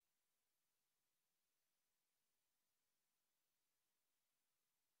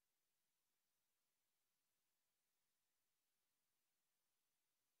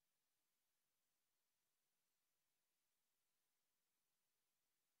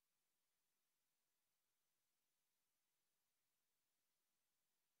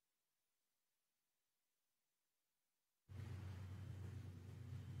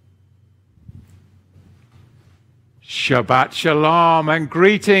Shabbat Shalom and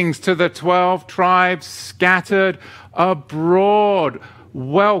greetings to the 12 tribes scattered abroad.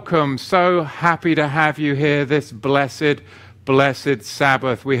 Welcome. So happy to have you here this blessed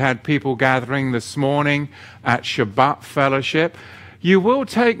Sabbath. We had people gathering this morning at Shabbat Fellowship. You will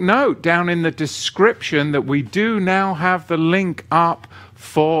take note down in the description that we do now have the link up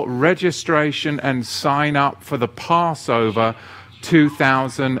for registration and sign up for the Passover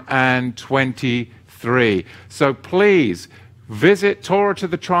 2023. So please visit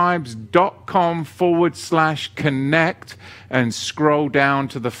TorahToTheTribes.com/connect and scroll down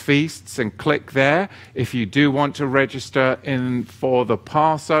to the feasts and click there if you do want to register in for the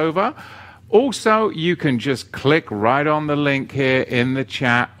Passover. Also, you can just click right on the link here in the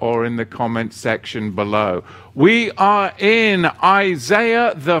chat or in the comment section below. We are in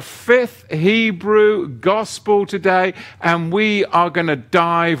Isaiah, the 5th Hebrew Gospel today, and we are going to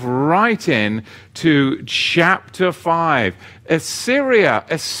dive right in to chapter 5. Assyria,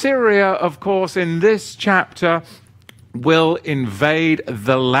 of course, in this chapter will invade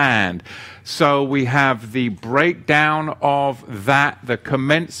the land. So we have the breakdown of that, the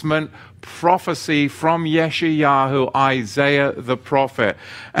commencement prophecy from Yeshayahu, Isaiah the prophet.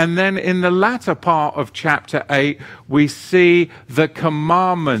 And then in the latter part of chapter 8, we see the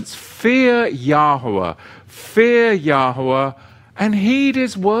commandments. Fear Yahweh, and heed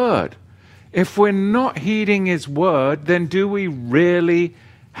his word. If we're not heeding his word, then do we really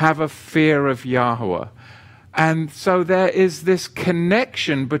have a fear of Yahweh? And so there is this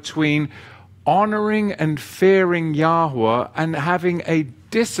connection between honoring and fearing Yahweh and having a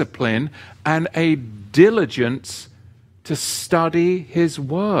discipline and a diligence to study his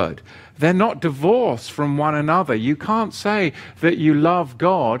word. They're not divorced from one another. You can't say that you love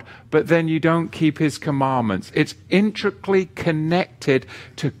God, but then you don't keep his commandments. It's intricately connected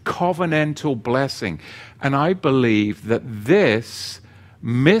to covenantal blessing. And I believe that this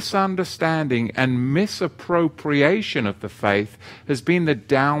misunderstanding and misappropriation of the faith has been the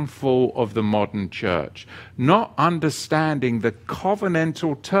downfall of the modern church. Not understanding the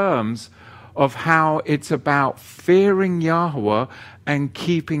covenantal terms of how it's about fearing Yahweh and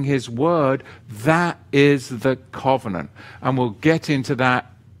keeping his word. That is the covenant. And we'll get into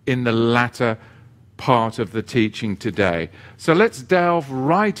that in the latter part of the teaching today. So let's delve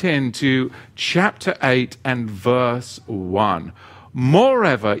right into chapter 8 and verse 1.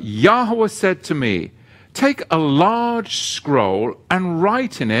 Moreover, Yahweh said to me, take a large scroll and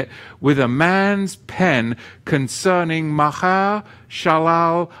write in it with a man's pen concerning Maher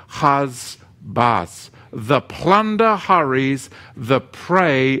Shalal Haz-Baz. The plunder hurries, the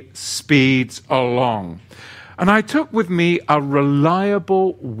prey speeds along. And I took with me a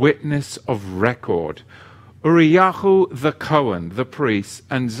reliable witness of record, Uriyahu the Cohen, the priest,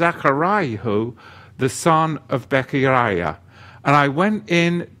 and Zechariah, the son of Bechariah. And I went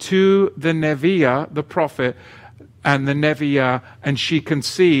in to the Neviah, the prophet, and the Neviah, and she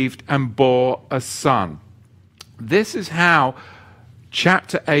conceived and bore a son. This is how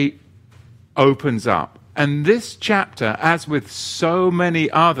chapter 8 opens up. And this chapter, as with so many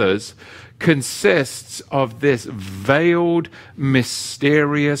others, consists of this veiled,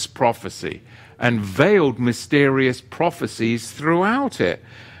 mysterious prophecy. And veiled, mysterious prophecies throughout it.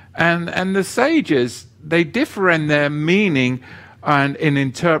 And the sages, they differ in their meaning and in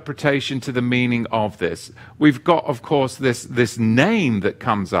interpretation to the meaning of this. We've got, of course, this name that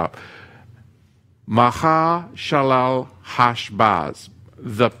comes up. Maher Shalal Haz-Baz.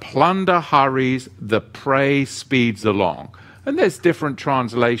 The plunder hurries, the prey speeds along. And there's different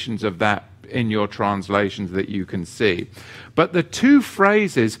translations of that in your translations that you can see. But the two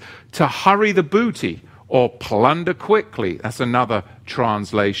phrases, to hurry the booty, or plunder quickly. That's another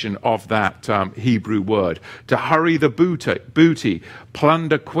translation of that Hebrew word. To hurry the booty,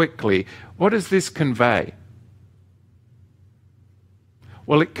 plunder quickly. What does this convey?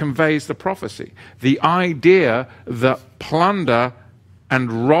 Well, it conveys the prophecy. The idea that plunder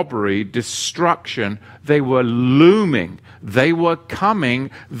and robbery, destruction, they were looming. They were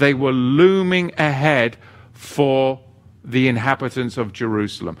coming. They were looming ahead for the inhabitants of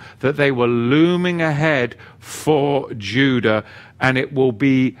Jerusalem, that they were looming ahead for Judah, and it will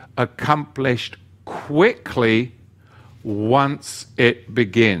be accomplished quickly once it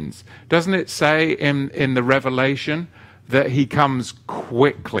begins. Doesn't it say in the Revelation that he comes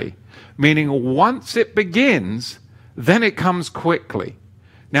quickly? Meaning once it begins, then it comes quickly.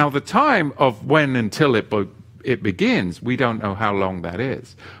 Now the time of when until it begins, we don't know how long that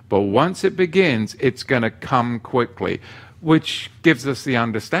is. But once it begins, it's going to come quickly, which gives us the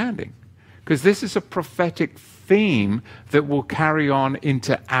understanding. Because this is a prophetic theme that will carry on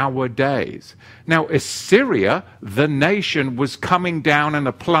into our days. Now, Assyria, the nation, was coming down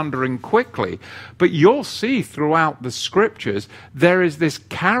and plundering quickly. But you'll see throughout the scriptures, there is this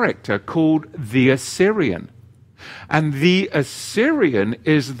character called the Assyrian. And the Assyrian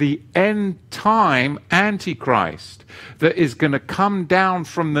is the end-time Antichrist that is going to come down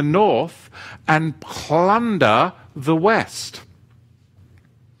from the north and plunder the west.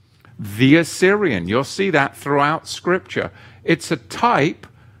 The Assyrian, you'll see that throughout Scripture. It's a type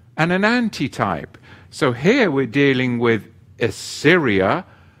and an antitype. So here we're dealing with Assyria,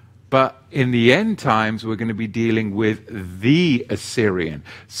 but in the end times we're going to be dealing with the Assyrian,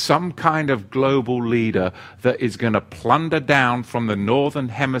 some kind of global leader that is going to plunder down from the northern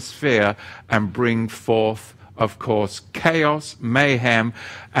hemisphere and bring forth, of course, chaos, mayhem,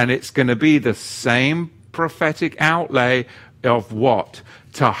 and it's going to be the same prophetic outlay of what?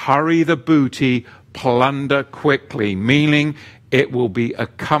 To hurry the booty, plunder quickly, meaning it will be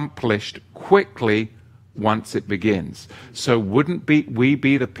accomplished quickly once it begins. So wouldn't we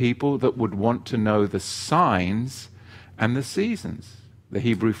be the people that would want to know the signs and the seasons? The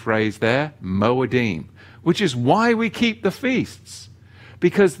Hebrew phrase there, Moedim, which is why we keep the feasts.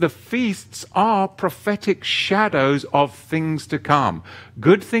 Because the feasts are prophetic shadows of things to come.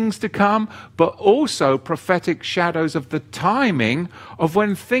 Good things to come, but also prophetic shadows of the timing of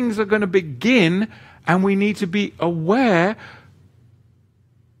when things are going to begin, and we need to be aware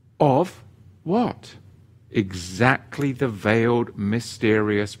of what? Exactly the veiled,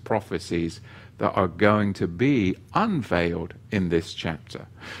 mysterious prophecies that are going to be unveiled in this chapter.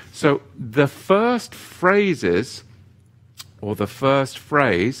 So the first phrases, or the first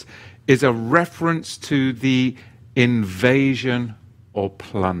phrase, is a reference to the invasion or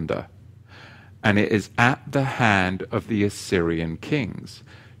plunder. And it is at the hand of the Assyrian kings,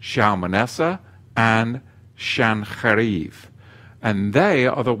 Shalmaneser and Sancherib. And they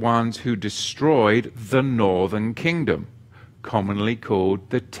are the ones who destroyed the northern kingdom, commonly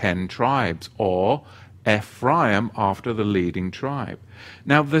called the 10 tribes, or Ephraim after the leading tribe.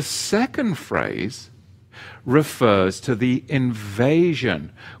 Now the second phrase refers to the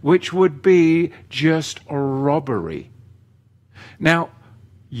invasion, which would be just a robbery. Now,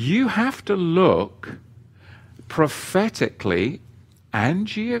 you have to look prophetically and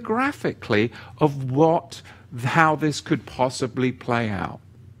geographically of how this could possibly play out.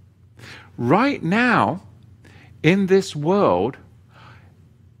 Right now, in this world,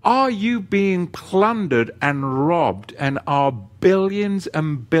 are you being plundered and robbed, and are billions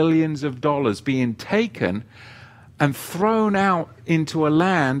and billions of dollars being taken and thrown out into a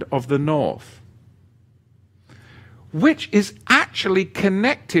land of the north, which is actually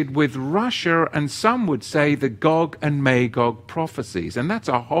connected with Russia and some would say the Gog and Magog prophecies? And that's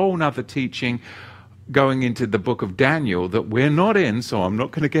a whole nother teaching going into the book of Daniel that we're not in, so I'm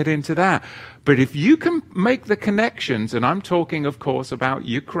not going to get into that. But if you can make the connections, and I'm talking, of course, about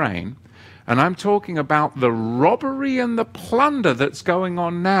Ukraine, and I'm talking about the robbery and the plunder that's going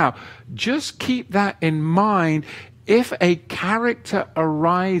on now, just keep that in mind if a character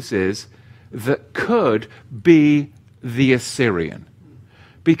arises that could be the Assyrian.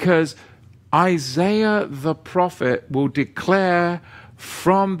 Because Isaiah the prophet will declare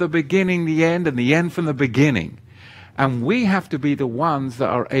from the beginning the end, and the end from the beginning. And we have to be the ones that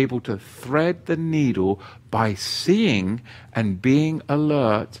are able to thread the needle by seeing and being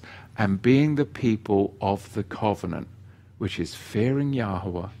alert and being the people of the covenant, which is fearing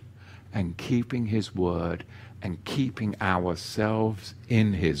Yahweh and keeping his word and keeping ourselves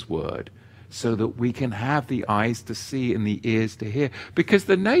in his word, so that we can have the eyes to see and the ears to hear. Because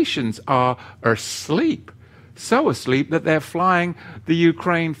the nations are asleep. So asleep that they're flying the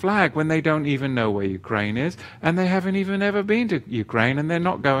Ukraine flag when they don't even know where Ukraine is, and they haven't even ever been to Ukraine, and they're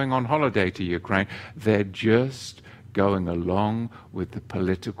not going on holiday to Ukraine. They're just going along with the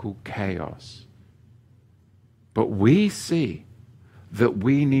political chaos. But we see that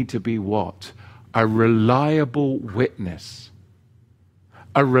we need to be what? A reliable witness.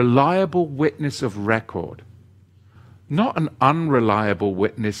 A reliable witness of record. Not an unreliable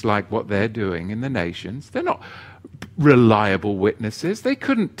witness like what they're doing in the nations. They're not reliable witnesses. They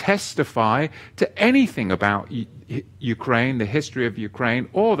couldn't testify to anything about Ukraine, the history of Ukraine,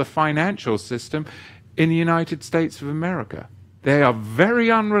 or the financial system in the United States of America. They are very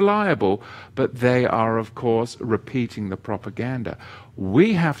unreliable, but they are, of course, repeating the propaganda.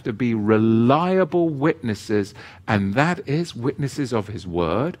 We have to be reliable witnesses, and that is witnesses of his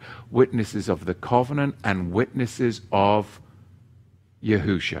word, witnesses of the covenant, and witnesses of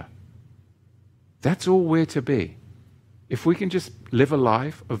Yahusha. That's all we're to be. If we can just live a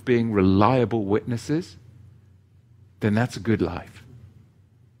life of being reliable witnesses, then that's a good life.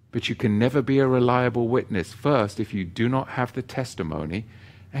 But you can never be a reliable witness first if you do not have the testimony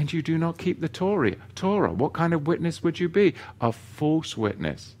and you do not keep the Torah. What kind of witness would you be? A false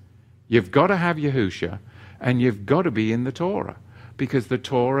witness. You've got to have Yahusha, and you've got to be in the Torah, because the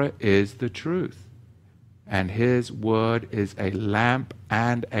Torah is the truth. And his word is a lamp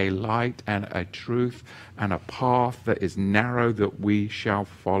and a light and a truth and a path that is narrow that we shall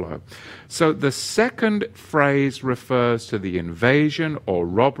follow. So the second phrase refers to the invasion or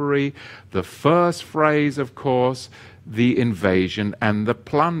robbery. The first phrase, of course, the invasion and the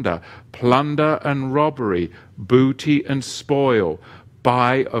plunder. Plunder and robbery, booty and spoil.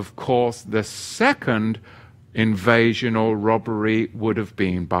 By, of course, the second invasion or robbery would have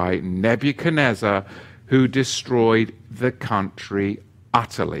been by Nebuchadnezzar, who destroyed the country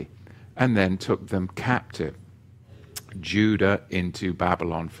utterly and then took them captive, Judah into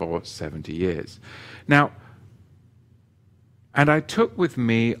Babylon for 70 years. Now, and I took with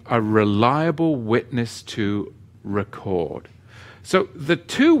me a reliable witness to record. So the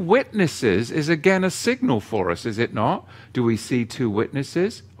two witnesses is again a signal for us, is it not? Do we see two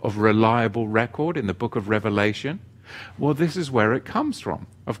witnesses of reliable record in the book of Revelation? Well, this is where it comes from.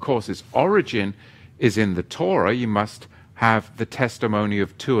 Of course, its origin is in the Torah. You must have the testimony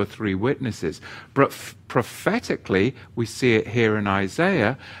of 2 or 3 witnesses. But prophetically, we see it here in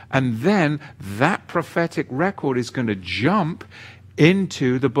Isaiah, and then that prophetic record is going to jump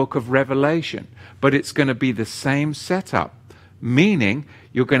into the book of Revelation. But it's going to be the same setup, meaning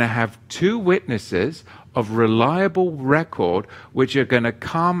you're going to have 2 witnesses of reliable record which are going to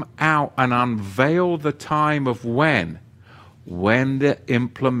come out and unveil the time of when the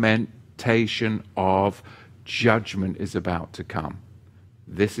implementation of judgment is about to come.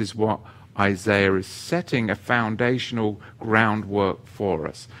 This is what Isaiah is setting a foundational groundwork for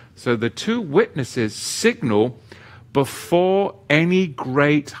us. So the 2 witnesses signal before any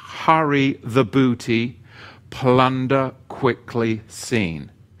great hurry the booty, plunder quickly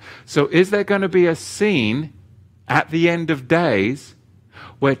seen. So is there going to be a scene at the end of days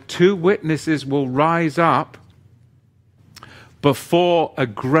where 2 witnesses will rise up before a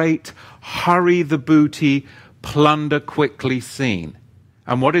great hurry the booty, plunder quickly seen?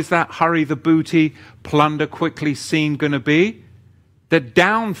 And what is that hurry the booty, plunder quickly seen going to be? The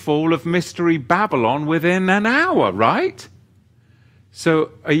downfall of Mystery Babylon within an hour, right?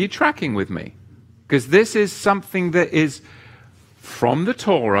 So are you tracking with me? Because this is something that is from the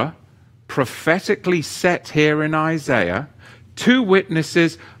Torah, prophetically set here in Isaiah. 2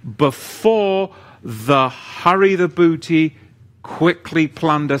 witnesses before the hurry the booty, quickly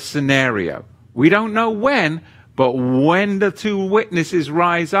plunder scenario. We don't know when, but when the 2 witnesses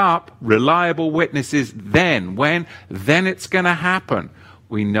rise up, reliable witnesses, then it's going to happen.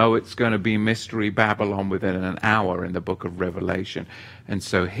 We know it's going to be Mystery Babylon within an hour in the book of Revelation. And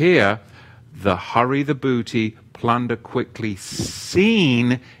so here, the hurry the booty, plunder quickly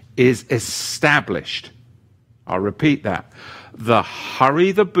seen is established. I'll repeat that. The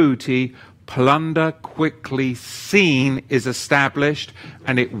hurry the booty, plunder quickly seen is established,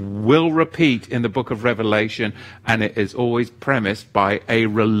 and it will repeat in the book of Revelation, and it is always premised by a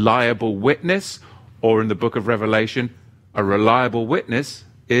reliable witness, or in the book of Revelation, a reliable witness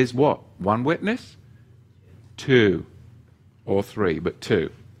is what? 1 witness? 2 or 3, but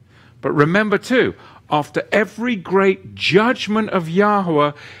 2. But remember too, after every great judgment of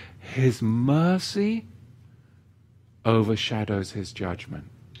Yahweh, his mercy overshadows his judgment.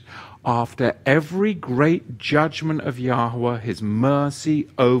 After every great judgment of Yahweh, his mercy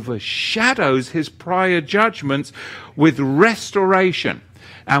overshadows his prior judgments with restoration.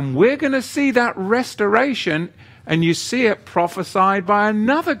 And we're going to see that restoration, and you see it prophesied by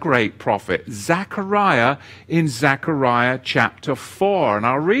another great prophet, Zechariah, in Zechariah chapter 4. And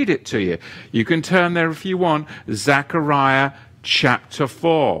I'll read it to you. You can turn there if you want. Zechariah chapter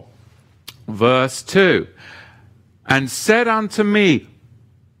 4, verse 2. And said unto me,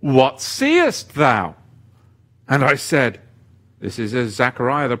 What seest thou? And I said, this is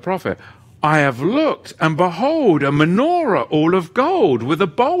Zechariah the prophet, I have looked, and behold, a menorah all of gold, with a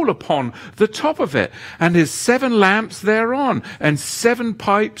bowl upon the top of it, and his 7 lamps thereon, and 7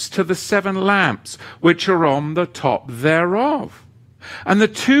 pipes to the 7 lamps, which are on the top thereof. And the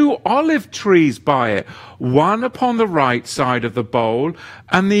 2 olive trees by it, one upon the right side of the bowl,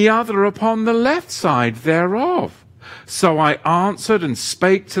 and the other upon the left side thereof. So I answered and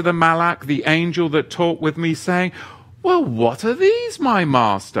spake to the Malach, the angel that talked with me, saying, Well, what are these, my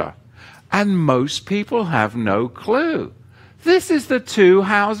master? And most people have no clue. This is the two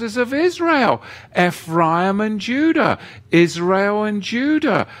houses of Israel, Ephraim and Judah, Israel and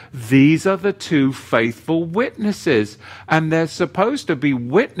Judah. These are the two faithful witnesses, and they're supposed to be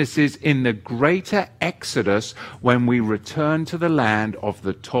witnesses in the greater Exodus when we return to the land of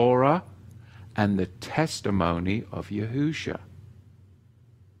the Torah and the testimony of Yahushua.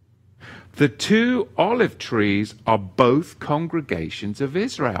 The two olive trees are both congregations of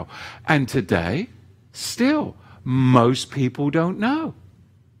Israel, and today, still, most people don't know,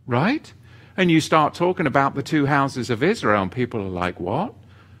 right? And you start talking about the two houses of Israel, and people are like, what?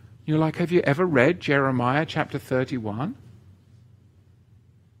 You're like, have you ever read Jeremiah chapter 31?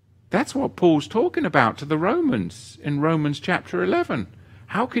 That's what Paul's talking about to the Romans in Romans chapter 11.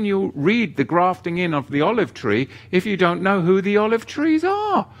 How can you read the grafting in of the olive tree if you don't know who the olive trees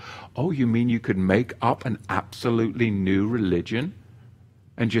are? Oh, you mean you could make up an absolutely new religion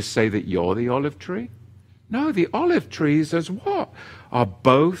and just say that you're the olive tree? No, the olive trees as what? Are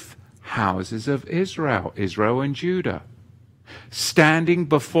both houses of Israel, Israel and Judah, standing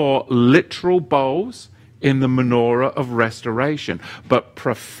before literal bowls in the menorah of restoration, but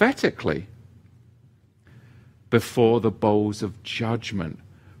prophetically before the bowls of judgment,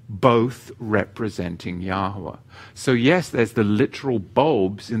 both representing Yahweh. So yes, there's the literal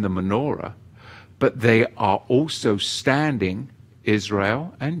bulbs in the menorah, but they are also standing,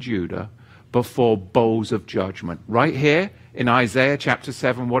 Israel and Judah, before bowls of judgment. Right here in Isaiah chapter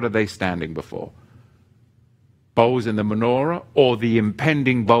 7, what are they standing before? Bowls in the menorah or the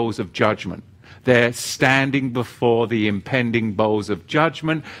impending bowls of judgment? They're standing before the impending bowls of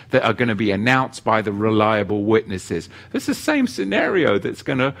judgment that are going to be announced by the reliable witnesses. It's the same scenario that's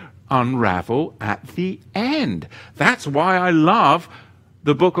going to unravel at the end. That's why I love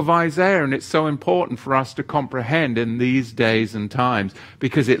the book of Isaiah, and it's so important for us to comprehend in these days and times,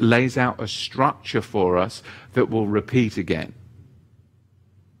 because it lays out a structure for us that will repeat again.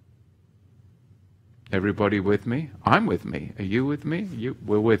 Everybody with me? I'm with me. Are you with me?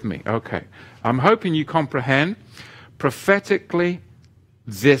 We're with me. Okay. I'm hoping you comprehend. Prophetically,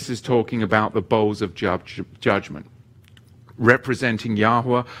 this is talking about the bowls of judgment, representing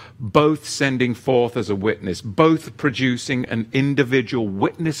Yahweh, both sending forth as a witness, both producing an individual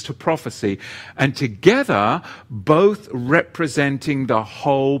witness to prophecy, and together both representing the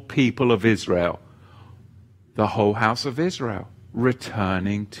whole people of Israel, the whole house of Israel,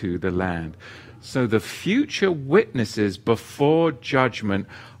 returning to the land. So the future witnesses before judgment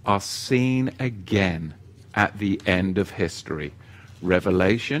are seen again at the end of history.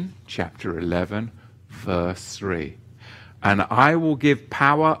 Revelation chapter 11, verse 3. And I will give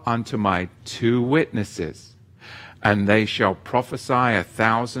power unto my two witnesses, and they shall prophesy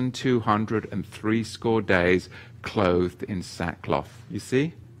 1,260 days, clothed in sackcloth. You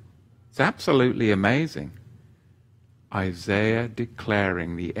see? It's absolutely amazing. Isaiah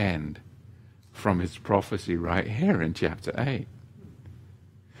declaring the end from his prophecy right here in chapter 8.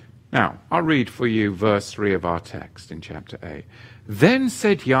 Now, I'll read for you verse 3 of our text in chapter 8. Then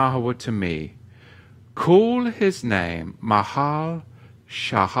said Yahweh to me, call his name Mahal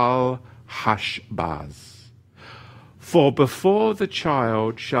Shahal Hashbaz. For before the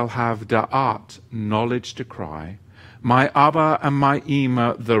child shall have da'at, knowledge to cry, my Abba and my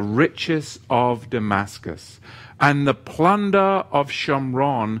Ema, the riches of Damascus, and the plunder of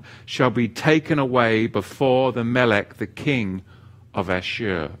Shomron shall be taken away before the Melech, the king of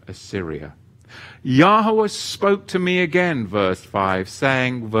Ashur, Assyria. Yahweh spoke to me again, verse 5,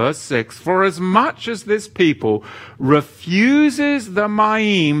 saying, verse 6, for as much as this people refuses the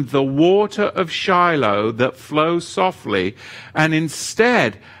Maim, the water of Shiloh that flows softly, and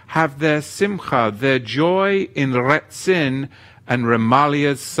instead have their simcha, their joy in Retzin and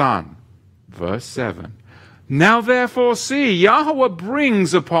Remaliah's son. Verse 7. Now therefore see, Yahweh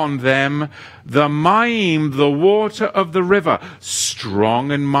brings upon them the Maim, the water of the river, strong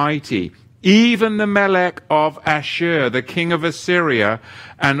and mighty, even the Melech of Ashur, the king of Assyria,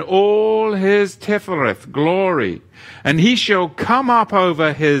 and all his Tifereth glory. And he shall come up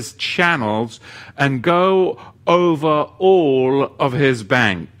over his channels and go over all of his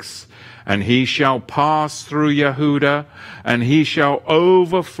banks. And he shall pass through Yehuda, and he shall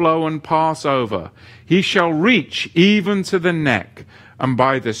overflow and pass over. He shall reach even to the neck, and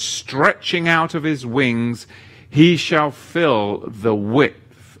by the stretching out of his wings, he shall fill the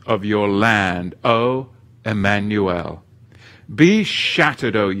width of your land, O Emmanuel. Be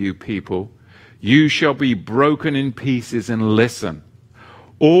shattered, O you people. You shall be broken in pieces, and listen.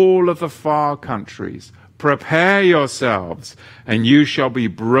 All of the far countries, prepare yourselves, and you shall be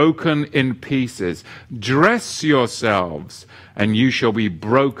broken in pieces. Dress yourselves, and you shall be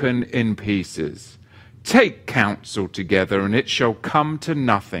broken in pieces. Take counsel together, and it shall come to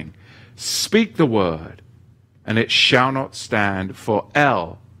nothing. Speak the word, and it shall not stand, for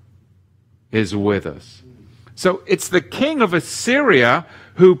El is with us. So it's the king of Assyria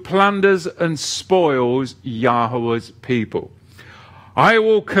who plunders and spoils Yahweh's people. I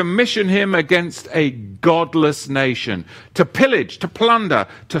will commission him against a godless nation, to pillage, to plunder,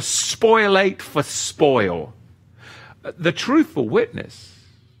 to spoliate for spoil. The truthful witness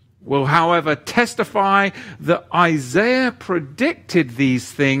will, however, testify that Isaiah predicted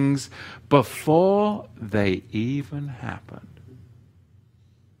these things before they even happened.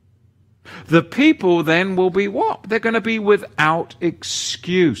 The people then will be what? They're going to be without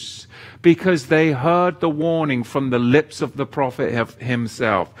excuse, because they heard the warning from the lips of the prophet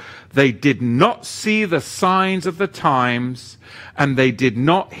himself. They did not see the signs of the times, and they did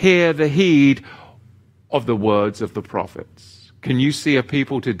not hear the heed of the words of the prophets. Can you see a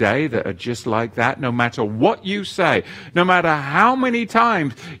people today that are just like that? No matter what you say, no matter how many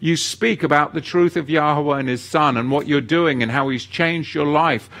times you speak about the truth of Yahweh and his son and what you're doing and how he's changed your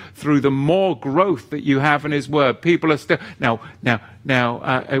life through the more growth that you have in his word, people are still... Now,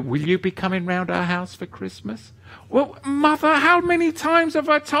 will you be coming round our house for Christmas? Well, mother, how many times have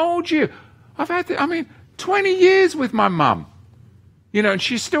I told you? I've had, 20 years with my mum. And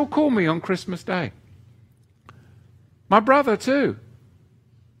she still called me on Christmas Day. My brother too.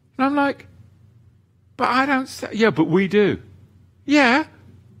 And I'm like, but I don't say, yeah, but we do. Yeah?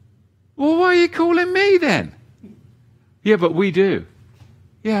 Well, why are you calling me then? Yeah, but we do.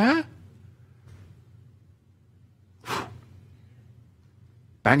 Yeah?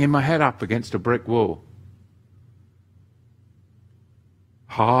 Banging my head up against a brick wall.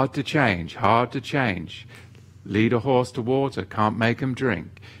 Hard to change, hard to change. Lead a horse to water, can't make him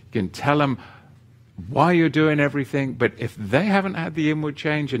drink. You can tell him why you're doing everything, but if they haven't had the inward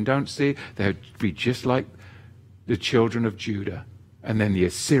change and don't see, they'll be just like the children of Judah. And then the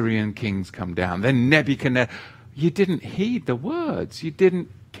Assyrian kings come down. Then Nebuchadnezzar. You didn't heed the words. You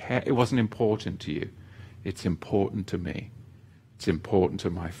didn't care. It wasn't important to you. It's important to me. It's important to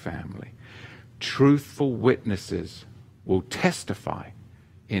my family. Truthful witnesses will testify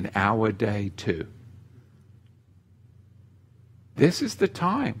in our day too. This is the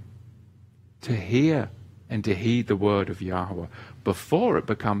time to hear and to heed the word of Yahweh before it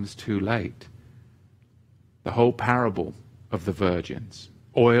becomes too late. The whole parable of the virgins,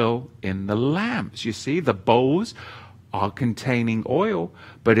 oil in the lamps. You see, the bowls are containing oil,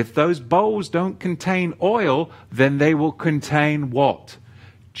 but if those bowls don't contain oil, then they will contain what?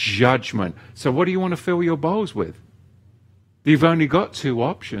 Judgment. So what do you want to fill your bowls with? You've only got two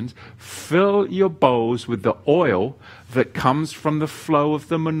options. Fill your bowls with the oil that comes from the flow of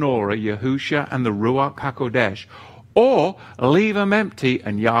the menorah, Yahusha, and the Ruach HaKodesh, or leave them empty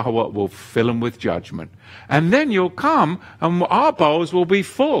and Yahweh will fill them with judgment. And then you'll come and our bowls will be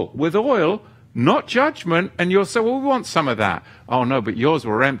full with oil, not judgment, and you'll say, well, we want some of that. Oh no, but yours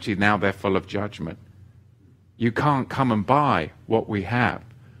were empty, now they're full of judgment. You can't come and buy what we have,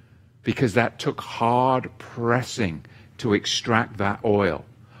 because that took hard pressing to extract that oil.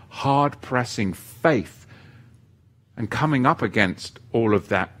 Hard pressing faith and coming up against all of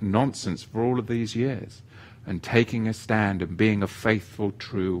that nonsense for all of these years and taking a stand and being a faithful,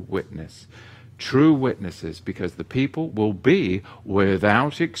 true witness. True witnesses, because the people will be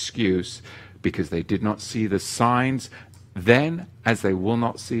without excuse because they did not see the signs then as they will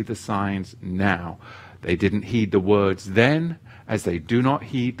not see the signs now. They didn't heed the words then as they do not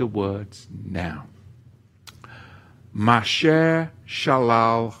heed the words now. Masher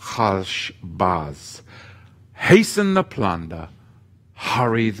Shalal Hashbaz. Hasten the plunder,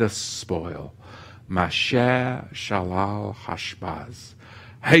 hurry the spoil. Masher Shalal Hashbaz.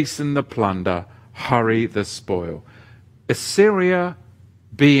 Hasten the plunder, hurry the spoil. Assyria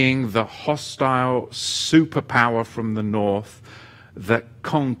being the hostile superpower from the north that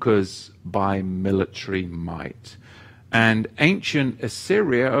conquers by military might. And ancient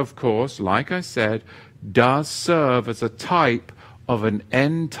Assyria, of course, like I said, does serve as a type of an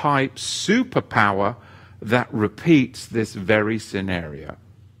end-type superpower that repeats this very scenario.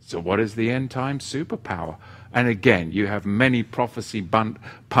 So what is the end-time superpower? And again, you have many prophecy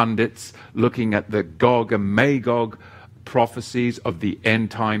pundits looking at the Gog and Magog prophecies of the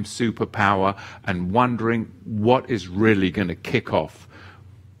end-time superpower and wondering what is really going to kick off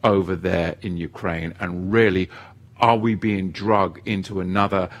over there in Ukraine, and really, are we being drugged into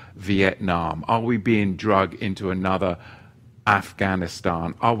another Vietnam? Are we being drugged into another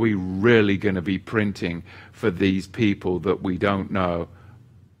Afghanistan? Are we really going to be printing for these people that we don't know?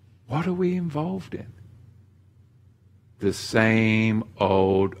 What are we involved in? The same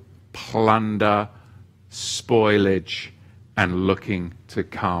old plunder, spoilage, and looking to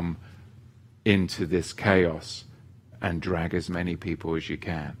come into this chaos and drag as many people as you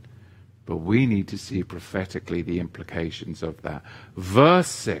can. But we need to see prophetically the implications of that. Verse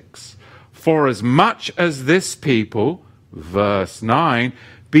 6, for as much as this people, verse 9,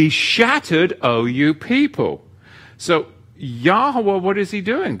 be shattered, O you people. So Yahweh, what is he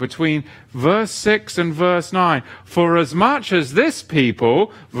doing between verse 6 and verse 9? For as much as this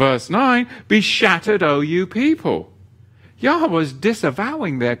people, verse 9, be shattered, O you people. Yahweh is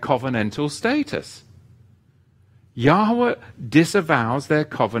disavowing their covenantal status. Yahweh disavows their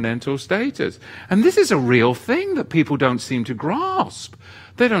covenantal status. And this is a real thing that people don't seem to grasp.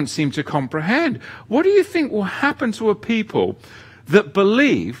 They don't seem to comprehend. What do you think will happen to a people that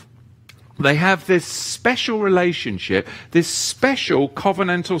believe they have this special relationship, this special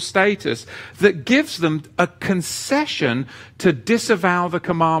covenantal status that gives them a concession to disavow the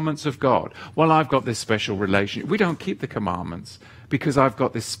commandments of God? Well, I've got this special relationship. We don't keep the commandments because I've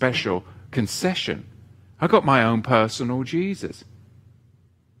got this special concession. I've got my own personal Jesus.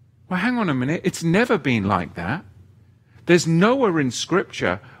 Well, hang on a minute. It's never been like that. There's nowhere in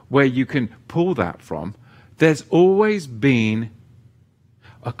Scripture where you can pull that from. There's always been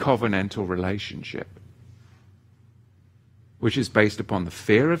a covenantal relationship, which is based upon the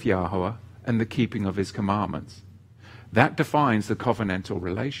fear of Yahweh and the keeping of his commandments. That defines the covenantal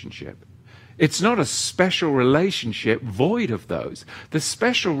relationship. It's not a special relationship void of those. The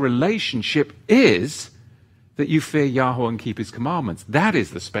special relationship is that you fear Yahweh and keep his commandments. That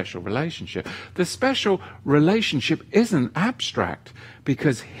is the special relationship. The special relationship isn't abstract,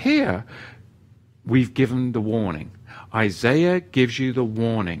 because here we've given the warning. Isaiah gives you the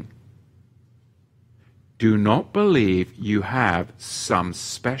warning. Do not believe you have some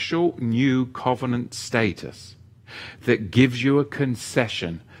special new covenant status that gives you a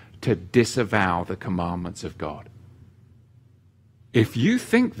concession to disavow the commandments of God. If you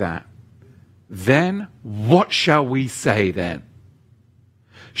think that, then what shall we say then?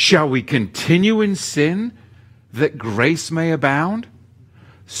 Shall we continue in sin that grace may abound?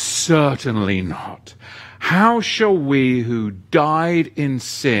 Certainly not. How shall we who died in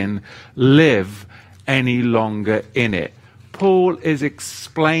sin live any longer in it? Paul is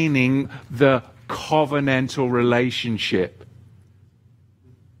explaining the covenantal relationship.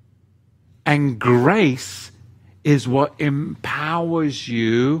 And grace is what empowers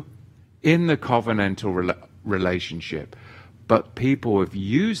you in the covenantal relationship. But people have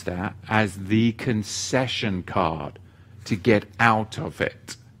used that as the concession card to get out of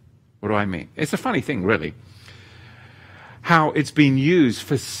it. What do I mean? It's a funny thing, really. How it's been used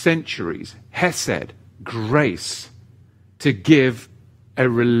for centuries, hesed, grace, to give a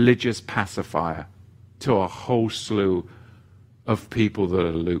religious pacifier to a whole slew of people that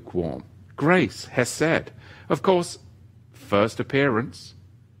are lukewarm. Grace, hesed. Of course, first appearance,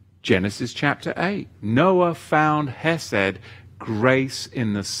 Genesis chapter 8. Noah found hesed, grace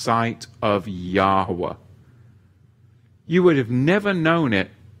in the sight of Yahweh. You would have never known it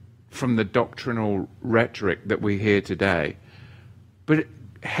from the doctrinal rhetoric that we hear today. But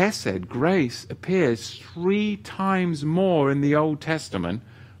hesed, grace, appears 3 times more in the Old Testament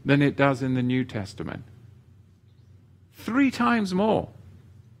than it does in the New Testament. 3 times more.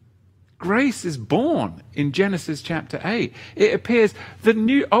 Grace is born in Genesis chapter 8. It appears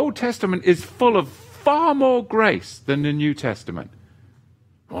the Old Testament is full of far more grace than the New Testament.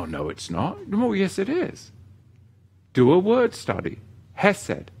 Oh, no, it's not. Oh, yes, it is. Do a word study.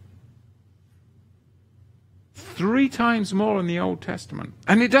 Hesed. 3 times more in the Old Testament.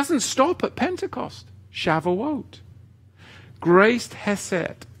 And it doesn't stop at Pentecost. Shavuot. Graced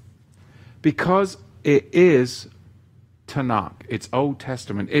hesed. Because it is Tanakh, it's Old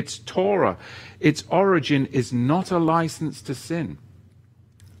Testament, it's Torah. Its origin is not a license to sin.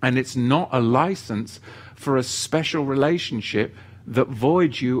 And it's not a license for a special relationship that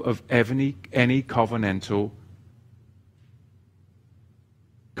voids you of any covenantal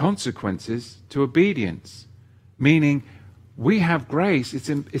consequences to obedience. Meaning, we have grace,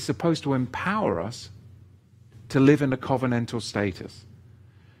 it's supposed to empower us to live in a covenantal status.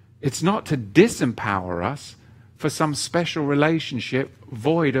 It's not to disempower us for some special relationship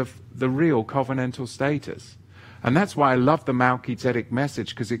void of the real covenantal status. And that's why I love the Melchizedek message,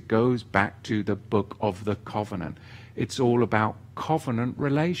 because it goes back to the book of the covenant. It's all about covenant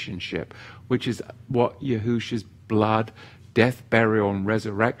relationship, which is what Yahushua's blood, death, burial, and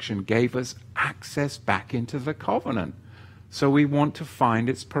resurrection gave us access back into the covenant. So we want to find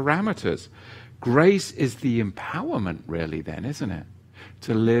its parameters. Grace is the empowerment, really, then, isn't it?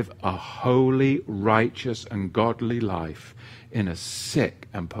 To live a holy, righteous, and godly life in a sick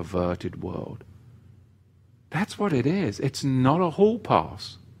and perverted world. That's what it is. It's not a hall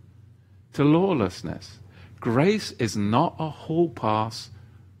pass to lawlessness. Grace is not a hall pass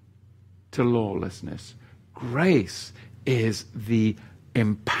to lawlessness. Grace is the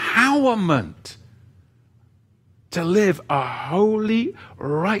empowerment to live a holy,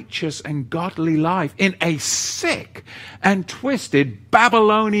 righteous, and godly life in a sick and twisted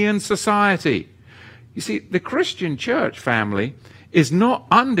Babylonian society. You see, the Christian church family is not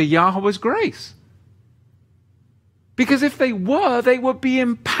under Yahweh's grace. Because if they were, they would be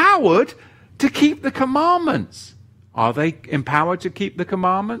empowered to keep the commandments. Are they empowered to keep the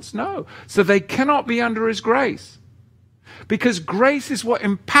commandments? No. So they cannot be under his grace. Because grace is what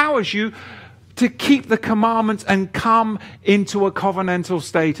empowers you to keep the commandments and come into a covenantal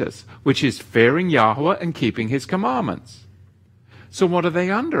status, which is fearing Yahweh and keeping his commandments. So what are they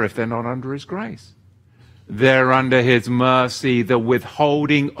under if they're not under his grace? They're under his mercy, the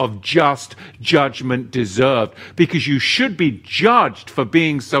withholding of just judgment deserved, because you should be judged for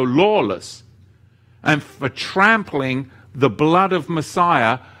being so lawless and for trampling the blood of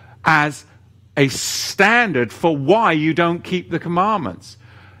Messiah as a standard for why you don't keep the commandments.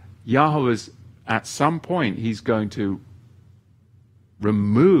 Yahweh's, at some point, he's going to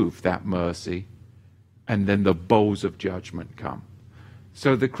remove that mercy, and then the bowls of judgment come.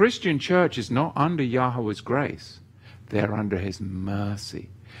 So the Christian church is not under Yahweh's grace. They're under his mercy.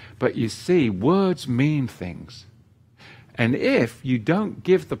 But you see, words mean things. And if you don't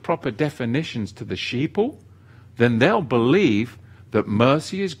give the proper definitions to the sheeple, then they'll believe that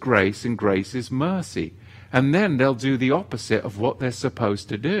mercy is grace and grace is mercy. And then they'll do the opposite of what they're supposed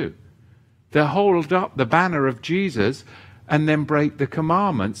to do. They'll hold up the banner of Jesus and then break the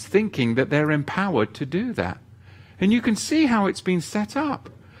commandments, thinking that they're empowered to do that. And you can see how it's been set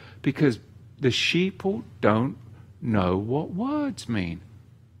up, because the sheeple don't know what words mean.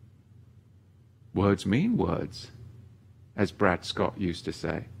 Words mean words, as Brad Scott used to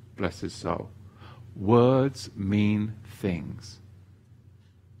say, bless his soul. Words mean things.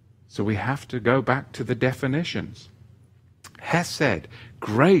 So we have to go back to the definitions. Hesed,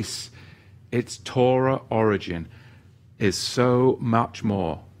 grace, its Torah origin, is so much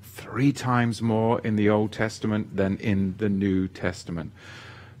more. 3 times more in the Old Testament than in the New Testament.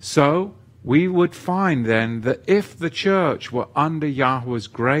 So we would find then that if the church were under Yahweh's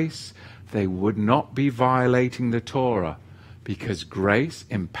grace, they would not be violating the Torah, because grace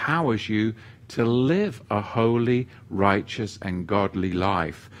empowers you to live a holy, righteous, and godly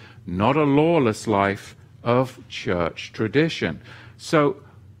life, not a lawless life of church tradition. So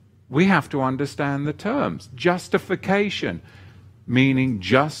we have to understand the terms. Justification, meaning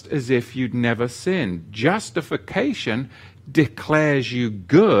just as if you'd never sinned. Justification declares you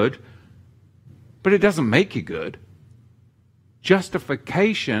good, but it doesn't make you good.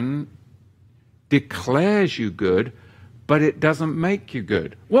 Justification declares you good, but it doesn't make you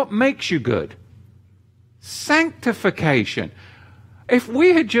good. What makes you good? Sanctification. If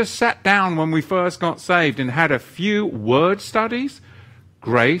we had just sat down when we first got saved and had a few word studies,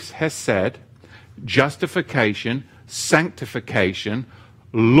 grace, hesed, justification, sanctification,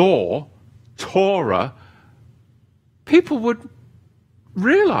 law, Torah, people would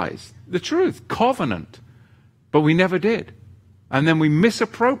realize the truth, covenant. But we never did. And then we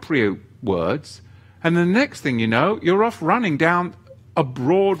misappropriate words, and the next thing you know, you're off running down a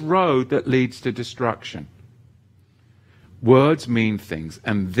broad road that leads to destruction. Words mean things,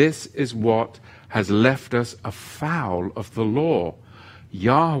 and this is what has left us afoul of the law,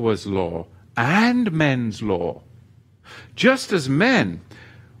 Yahweh's law and men's law. Just as men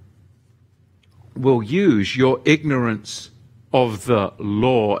will use your ignorance of the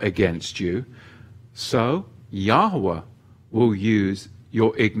law against you, so Yahweh will use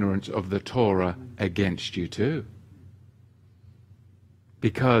your ignorance of the Torah against you too.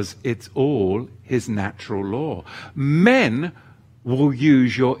 Because it's all his natural law. Men will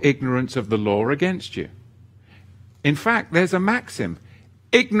use your ignorance of the law against you. In fact, there's a maxim.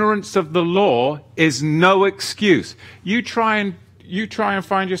 Ignorance of the law is no excuse. You try and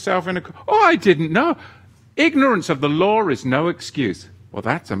find yourself in I didn't know. Ignorance of the law is no excuse. Well,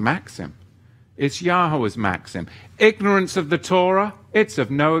 that's a maxim. It's Yahweh's maxim. Ignorance of the Torah, it's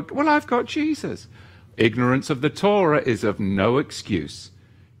of no... Well, I've got Jesus. Ignorance of the Torah is of no excuse.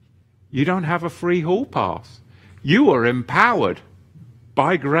 You don't have a free hall pass. You are empowered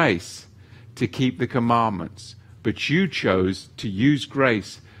by grace to keep the commandments, but you chose to use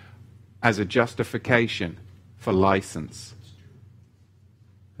grace as a justification for license.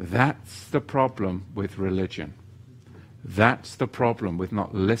 That's the problem with religion. That's the problem with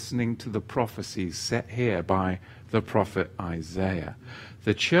not listening to the prophecies set here by the prophet Isaiah.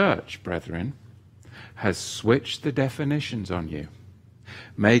 The church, brethren, has switched the definitions on you,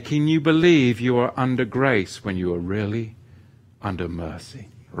 making you believe you are under grace when you are really under mercy.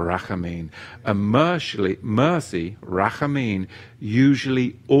 Rachamim. And mercy, rachamim,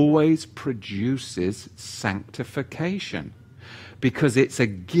 usually always produces sanctification because it's a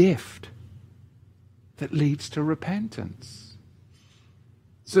gift that leads to repentance.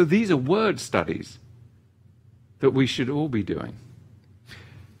 So these are word studies that we should all be doing.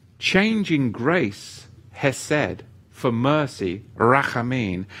 Changing grace, hesed, for mercy,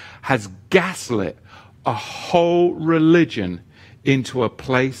 rachamim, has gaslit a whole religion into a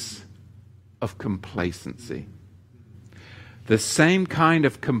place of complacency. The same kind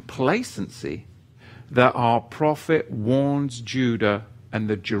of complacency that our prophet warns Judah and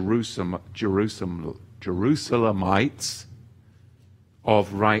the Jerusalemites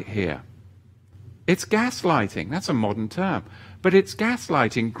of right here. It's gaslighting. That's a modern term. But it's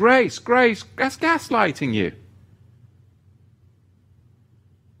gaslighting. Grace, that's gaslighting you.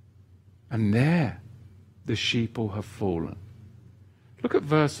 And there, the sheeple have fallen. Look at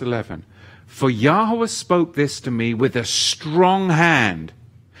verse 11. For Yahweh spoke this to me with a strong hand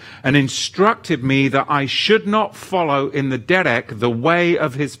and instructed me that I should not follow in the derek the way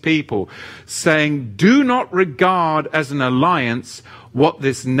of his people, saying, do not regard as an alliance what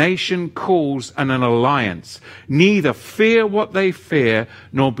this nation calls an alliance, neither fear what they fear,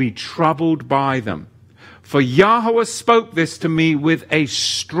 nor be troubled by them. For Yahweh spoke this to me with a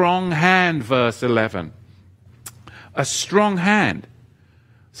strong hand, verse 11. A strong hand.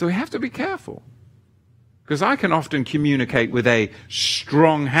 So we have to be careful. Because I can often communicate with a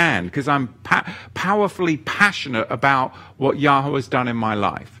strong hand because I'm powerfully passionate about what Yahweh has done in my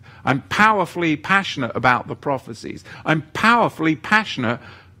life. I'm powerfully passionate about the prophecies. I'm powerfully passionate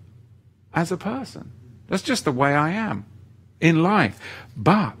as a person. That's just the way I am in life.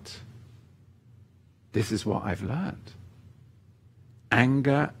 But this is what I've learned.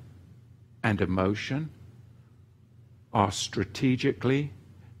 Anger and emotion are strategically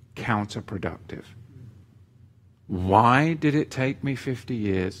counterproductive. Why did it take me 50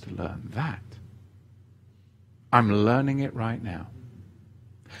 years to learn that? I'm learning it right now.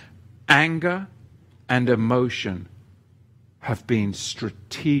 Anger and emotion have been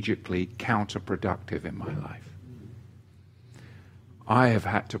strategically counterproductive in my life. I have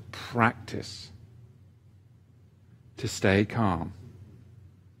had to practice to stay calm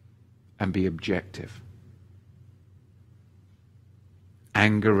and be objective.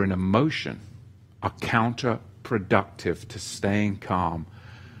 Anger and emotion are counterproductive to staying calm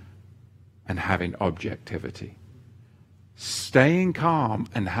and having objectivity. Staying calm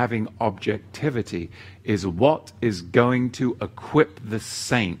and having objectivity is what is going to equip the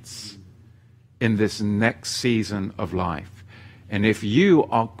saints in this next season of life. And if you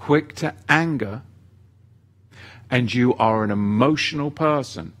are quick to anger and you are an emotional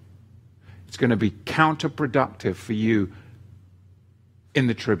person, it's going to be counterproductive for you in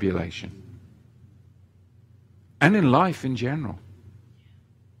the tribulation and in life in general.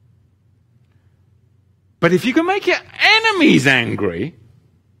 But if you can make your enemies angry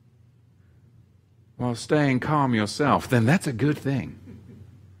while staying calm yourself, then that's a good thing.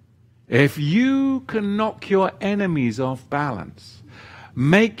 If you can knock your enemies off balance,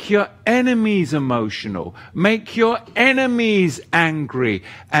 make your enemies emotional, make your enemies angry,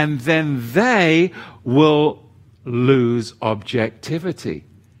 and then they will lose objectivity.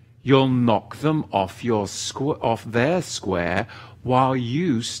 You'll knock them off off their square while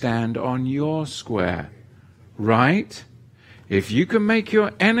you stand on your square. Right? If you can make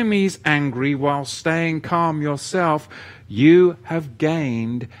your enemies angry while staying calm yourself, you have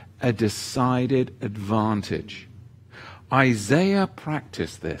gained a decided advantage. Isaiah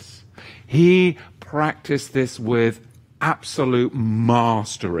practiced this. He practiced this with absolute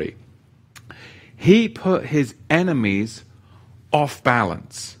mastery. He put his enemies off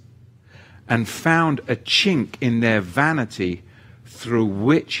balance and found a chink in their vanity through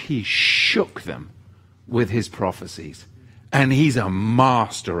which he shook them with his prophecies. And he's a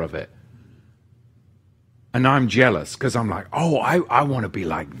master of it. And I'm jealous because I'm like, oh, I want to be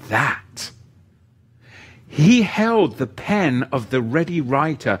like that. He held the pen of the ready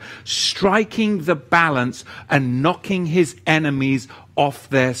writer, striking the balance and knocking his enemies off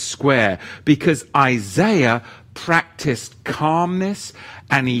their square, because Isaiah practiced calmness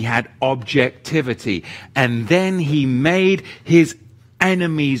and he had objectivity. And then he made his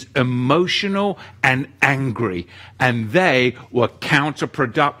enemies emotional and angry, and they were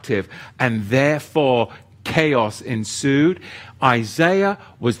counterproductive, and therefore chaos ensued. Isaiah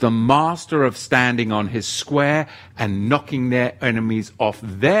was the master of standing on his square and knocking their enemies off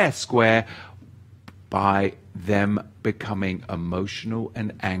their square by them becoming emotional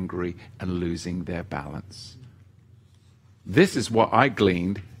and angry and losing their balance. This is what I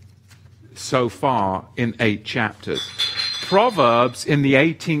gleaned so far in 8 chapters. Proverbs in the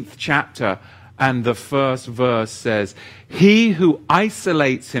 18th chapter and the first verse says, "He who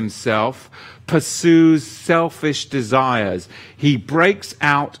isolates himself pursues selfish desires. He breaks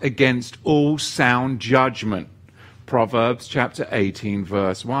out against all sound judgment." Proverbs chapter 18,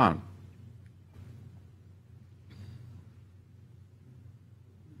 verse 1.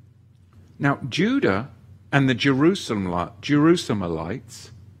 Now, Judah and the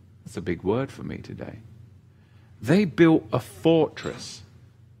Jerusalemites, that's a big word for me today, they built a fortress.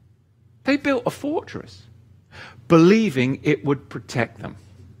 They built a fortress, believing it would protect them.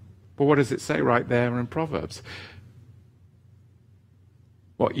 But what does it say right there in Proverbs?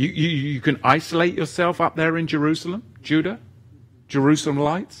 What, you can isolate yourself up there in Jerusalem, Judah,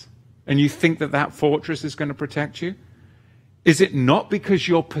 Jerusalemites, and you think that that fortress is going to protect you? Is it not because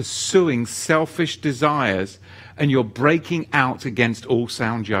you're pursuing selfish desires and you're breaking out against all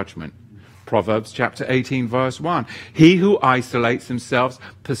sound judgment? Proverbs chapter 18, verse 1. "He who isolates himself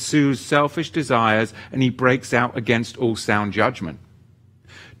pursues selfish desires, and he breaks out against all sound judgment."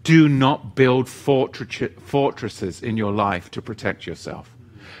 Do not build fortresses in your life to protect yourself.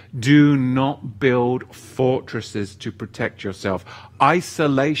 Do not build fortresses to protect yourself.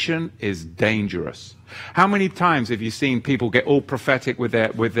 Isolation is dangerous. How many times have you seen people get all prophetic with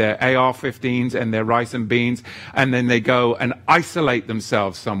their AR-15s and their rice and beans, and then they go and isolate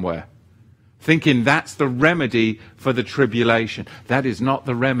themselves somewhere, thinking that's the remedy for the tribulation? That is not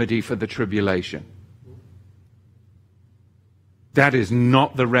the remedy for the tribulation. That is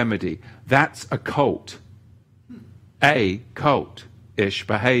not the remedy. That's a cult. A cult-ish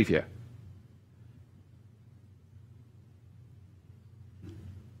behavior.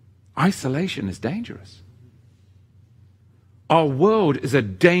 Isolation is dangerous. Our world is a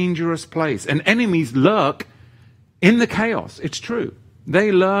dangerous place, and enemies lurk in the chaos. It's true.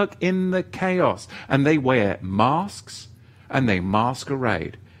 They lurk in the chaos, and they wear masks, and they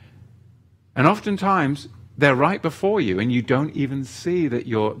masquerade. And oftentimes, they're right before you, and you don't even see that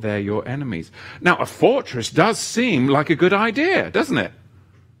they're your enemies. Now, a fortress does seem like a good idea, doesn't it?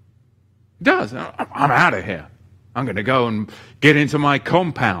 It does. I'm out of here. I'm going to go and get into my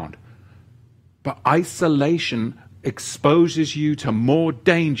compound. But isolation exposes you to more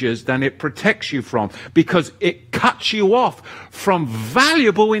dangers than it protects you from, because it cuts you off from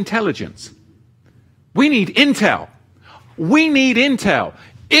valuable intelligence. We need intel. We need intel.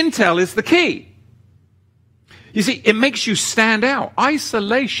 Intel is the key. You see, it makes you stand out.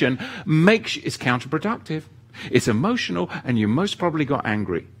 Isolation is counterproductive. It's emotional, and you most probably got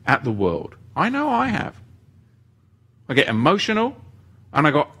angry at the world. I know I have. I get emotional, and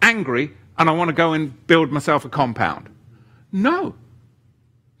I got angry, and I want to go and build myself a compound. No,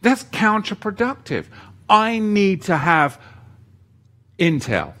 that's counterproductive. I need to have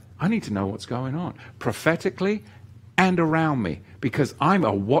intel. I need to know what's going on, prophetically and around me, because I'm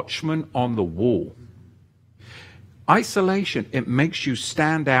a watchman on the wall. Isolation, it makes you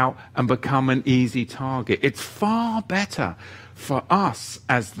stand out and become an easy target. It's far better for us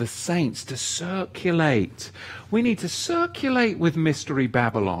as the saints to circulate. We need to circulate with Mystery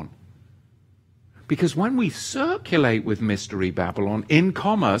Babylon. Because when we circulate with Mystery Babylon in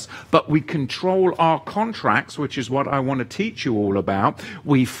commerce, but we control our contracts, which is what I want to teach you all about,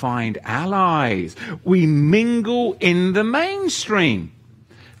 we find allies. We mingle in the mainstream.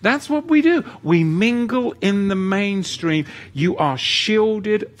 That's what we do. We mingle in the mainstream. You are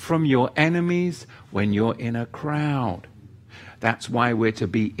shielded from your enemies when you're in a crowd. That's why we're to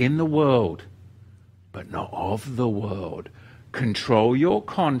be in the world, but not of the world. Control your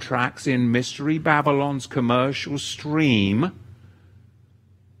contracts in Mystery Babylon's commercial stream,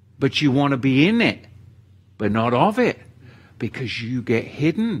 but you want to be in it, but not of it, because you get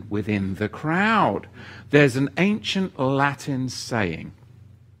hidden within the crowd. There's an ancient Latin saying,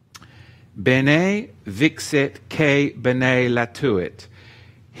 Bene vixit que bene latuit.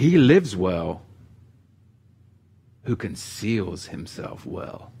 He lives well who conceals himself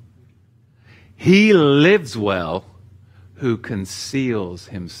well. He lives well who conceals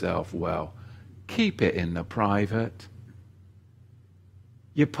himself well. Keep it in the private.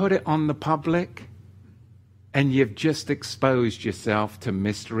 You put it on the public, and you've just exposed yourself to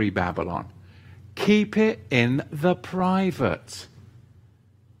Mystery Babylon. Keep it in the private.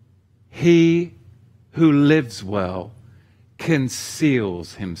 He who lives well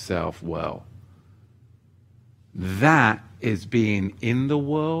conceals himself well. That is being in the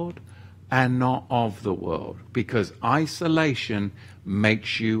world and not of the world, because isolation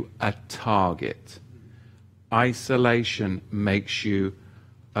makes you a target. isolation makes you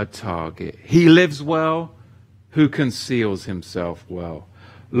a target. He lives well who conceals himself well.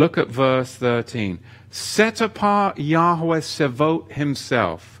 Look at verse 13. Set apart Yahweh Sevot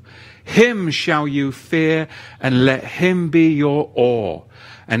himself. Him shall you fear, and let him be your awe.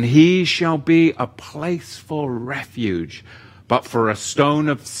 And he shall be a place for refuge, but for a stone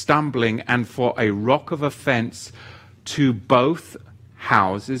of stumbling and for a rock of offense to both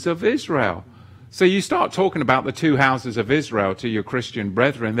houses of Israel. So you start talking about the two houses of Israel to your Christian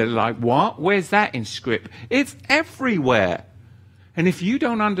brethren, they're like, what? Where's that in script? It's everywhere. And if you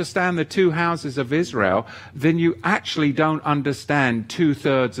don't understand the two houses of Israel, then you actually don't understand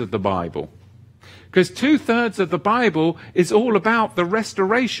 2/3 of the Bible. Because 2/3 of the Bible is all about the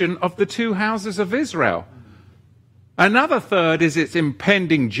restoration of the two houses of Israel. Another third is its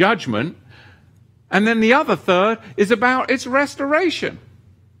impending judgment. And then the other third is about its restoration.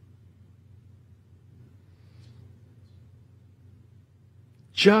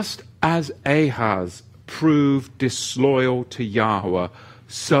 Just as Ahaz proved disloyal to Yahweh,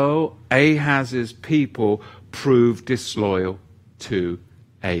 so Ahaz's people proved disloyal to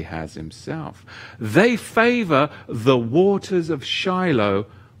Ahaz himself. They favor the waters of Shiloh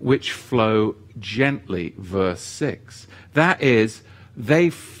which flow gently, verse 6. That is, they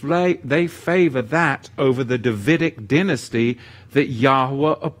favor that over the Davidic dynasty that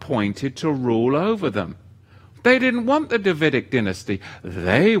Yahweh appointed to rule over them. They didn't want the Davidic dynasty.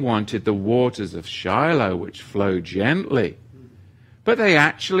 They wanted the waters of Shiloh, which flow gently. But they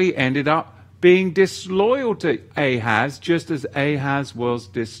actually ended up being disloyal to Ahaz, just as Ahaz was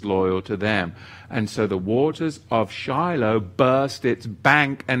disloyal to them. And so the waters of Shiloh burst its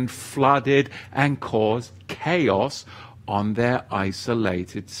bank and flooded and caused chaos on their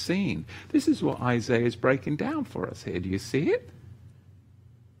isolated scene. This is what Isaiah is breaking down for us here. Do you see it?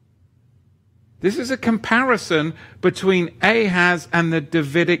 This is a comparison between Ahaz and the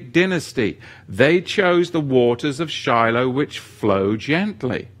Davidic dynasty. They chose the waters of Shiloh which flow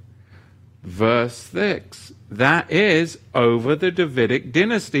gently. Verse 6, that is over the Davidic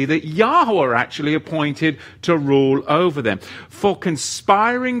dynasty that Yahweh actually appointed to rule over them. For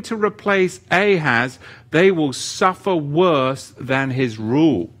conspiring to replace Ahaz, they will suffer worse than his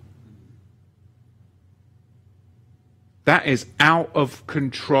rule. That is out of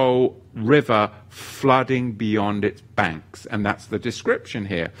control river flooding beyond its banks. And that's the description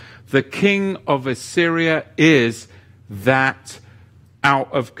here. The king of Assyria is that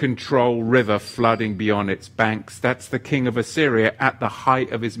out of control river flooding beyond its banks. That's the king of Assyria at the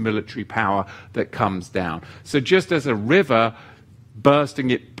height of his military power that comes down. So just as a river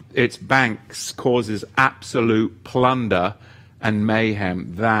bursting its banks causes absolute plunder and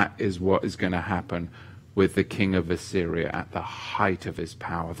mayhem, that is what is going to happen with the king of Assyria at the height of his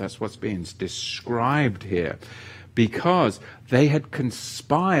power. That's what's being described here. Because they had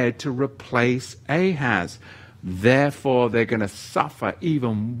conspired to replace Ahaz. Therefore, they're going to suffer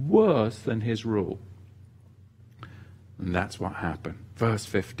even worse than his rule. And that's what happened. Verse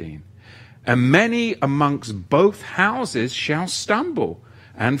 15. And many amongst both houses shall stumble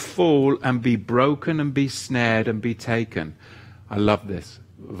and fall and be broken and be snared and be taken. I love this.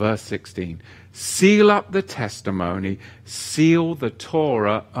 Verse 16. Seal up the testimony, seal the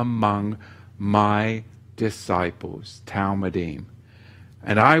Torah among my disciples. Talmudim.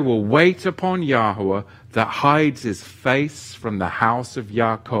 And I will wait upon Yahweh that hides his face from the house of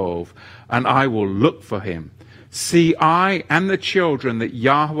Yaakov, and I will look for him. See, I and the children that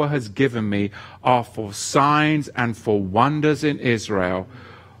Yahweh has given me are for signs and for wonders in Israel,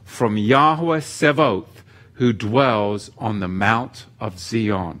 from Yahweh Sevot, who dwells on the Mount of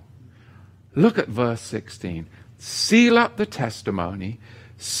Zion. Look at verse 16. Seal up the testimony,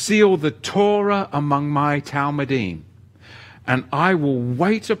 seal the Torah among my Talmudim, and I will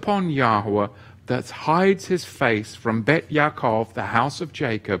wait upon Yahweh that hides his face from Bet Yaakov, the house of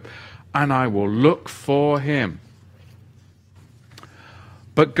Jacob, and I will look for him.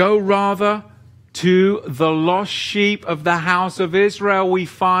 But go rather to the lost sheep of the house of Israel we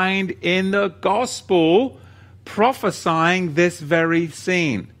find in the gospel prophesying this very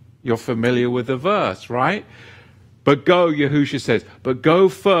scene. You're familiar with the verse, right? But go, Yahushua says, but go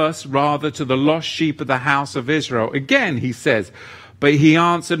first rather to the lost sheep of the house of Israel. Again, he says, but he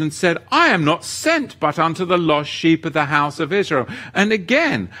answered and said, I am not sent but unto the lost sheep of the house of Israel. And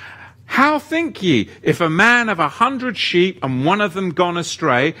again, how think ye, if a man have 100 sheep and one of them gone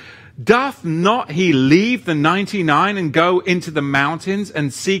astray, doth not he leave the 99 and go into the mountains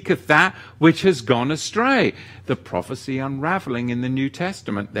and seeketh that which has gone astray? The prophecy unraveling in the New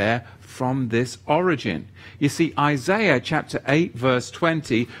Testament there from this origin. You see, Isaiah chapter 8 verse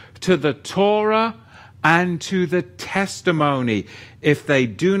 20, to the Torah and to the testimony. If they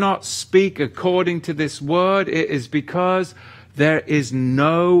do not speak according to this word, it is because there is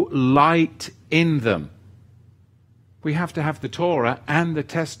no light in them. We have to have the Torah and the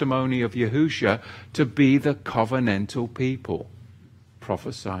testimony of Yahusha to be the covenantal people.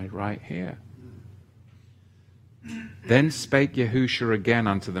 Prophesied right here. Then spake Yahusha again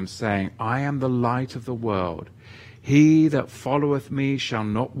unto them, saying, I am the light of the world. He that followeth me shall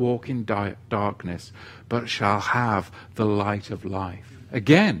not walk in darkness, but shall have the light of life.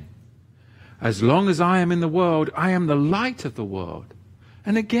 Again, as long as I am in the world, I am the light of the world.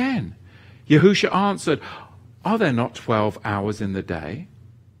 And again, Yahusha answered, Are there not 12 hours in the day?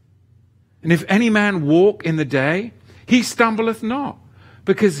 And if any man walk in the day, he stumbleth not,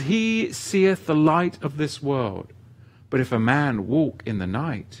 because he seeth the light of this world. But if a man walk in the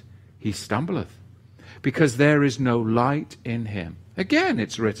night, he stumbleth, because there is no light in him. Again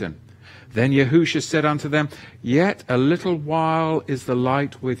it's written, Then Yahusha said unto them, Yet a little while is the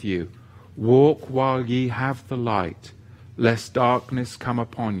light with you. Walk while ye have the light, lest darkness come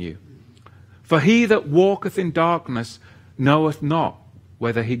upon you. For he that walketh in darkness knoweth not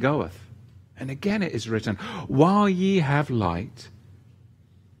whither he goeth. And again it is written, While ye have light,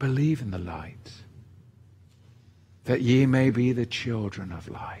 believe in the light, that ye may be the children of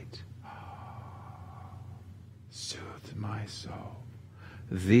light. Soothe my soul.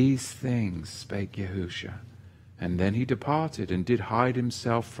 These things spake Yahusha, and then he departed and did hide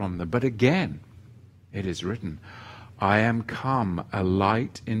himself from them. But again it is written, I am come a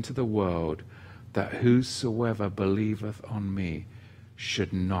light into the world, that whosoever believeth on me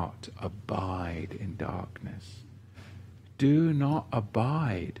should not abide in darkness. Do not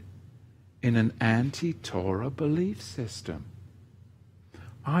abide in an anti-Torah belief system.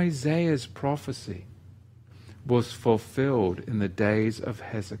 Isaiah's prophecy was fulfilled in the days of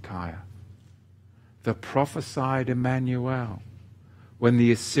Hezekiah. The prophesied Emmanuel, when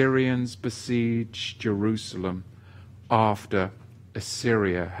the Assyrians besieged Jerusalem after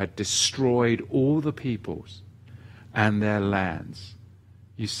Assyria had destroyed all the peoples and their lands.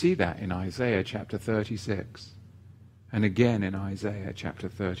 You see that in Isaiah chapter 36 and again in Isaiah chapter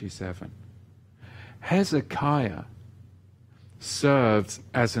 37. Hezekiah serves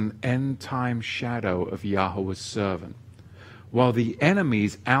as an end-time shadow of Yahweh's servant, while the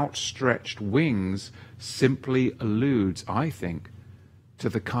enemy's outstretched wings simply alludes, I think, to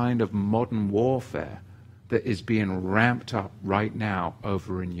the kind of modern warfare that is being ramped up right now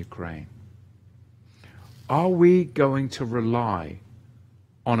over in Ukraine. Are we going to rely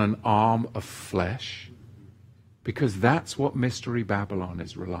on an arm of flesh? Because that's what Mystery Babylon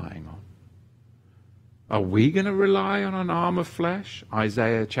is relying on. Are we going to rely on an arm of flesh?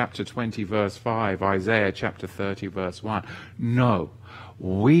 Isaiah chapter 20 verse 5, Isaiah chapter 30 verse 1. No,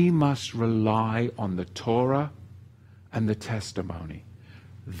 we must rely on the Torah and the testimony.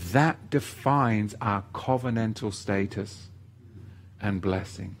 That defines our covenantal status and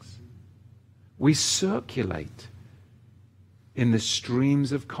blessings. We circulate in the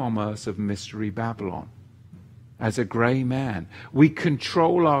streams of commerce of Mystery Babylon as a grey man. We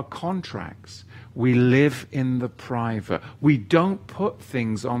control our contracts. We live in the private. We don't put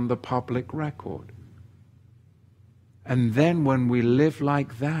things on the public record. And then when we live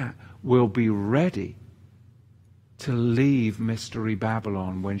like that, we'll be ready to leave Mystery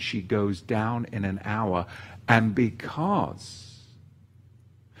Babylon when she goes down in an hour. And because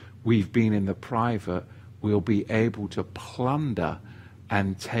we've been in the private, we'll be able to plunder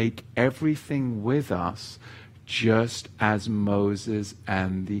and take everything with us, just as Moses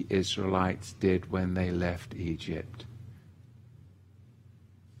and the Israelites did when they left Egypt.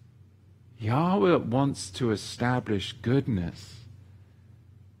 Yahweh wants to establish goodness,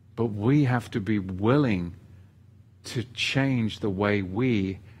 but we have to be willing to change the way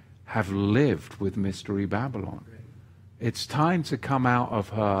we have lived with Mystery Babylon. It's time to come out of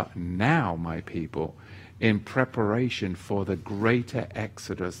her now, my people, in preparation for the greater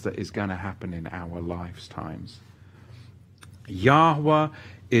exodus that is going to happen in our lifetimes. Yahweh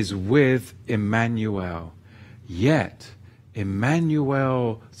is with Emmanuel, yet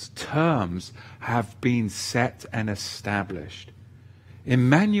Emmanuel's terms have been set and established.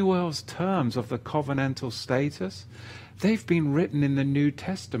 Emmanuel's terms of the covenantal status, they've been written in the New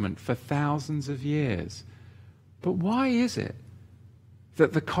Testament for thousands of years. But why is it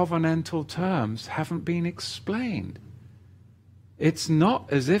that the covenantal terms haven't been explained? It's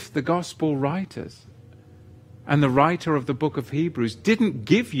not as if the gospel writers and the writer of the book of Hebrews didn't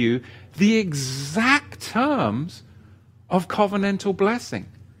give you the exact terms of covenantal blessing.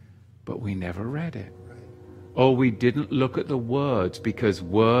 But we never read it. Or we didn't look at the words, because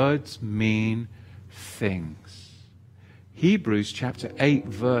words mean things. Hebrews chapter 8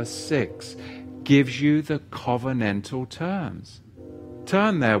 verse 6 gives you the covenantal terms.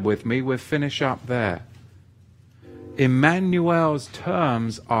 Turn there with me, we'll finish up there. Emmanuel's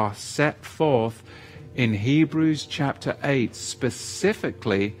terms are set forth in Hebrews chapter 8,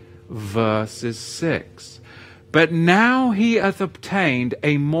 specifically verses 6. But now he hath obtained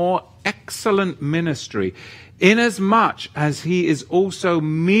a more excellent ministry, inasmuch as he is also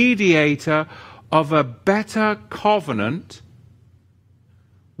mediator of a better covenant,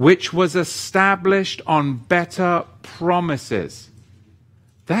 which was established on better promises.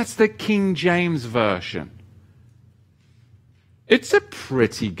 That's the King James Version. It's a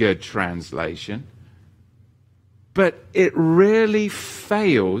pretty good translation, but it really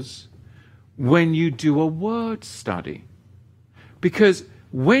fails when you do a word study. Because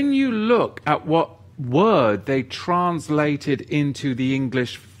when you look at what word they translated into the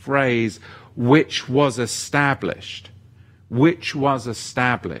English phrase, which was established,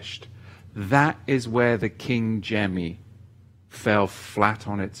 that is where the King Jemmy fell flat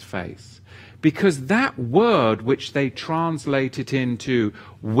on its face. Because that word which they translated into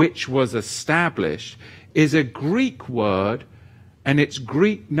which was established is a Greek word, and it's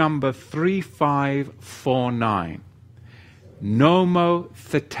Greek number 3549.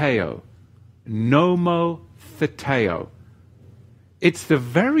 Nomotheteo. Nomotheteo. It's the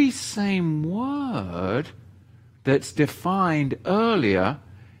very same word that's defined earlier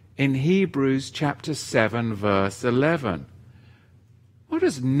in Hebrews chapter 7 verse 11. What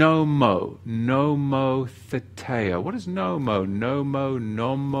is nomo? Nomotheteo. What is nomo? Nomo,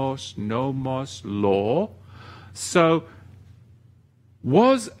 nomos, law. So,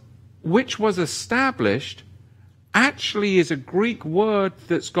 which was established actually is a Greek word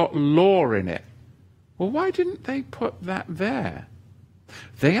that's got law in it. Well, why didn't they put that there?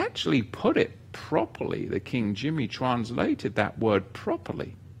 They actually put it properly. The King Jimmy translated that word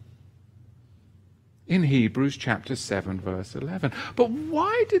properly in Hebrews chapter 7 verse 11. But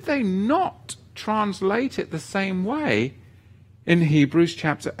why did they not translate it the same way in Hebrews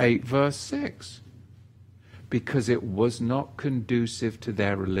chapter 8 verse 6? Because it was not conducive to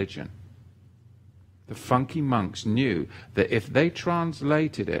their religion. The funky monks knew that if they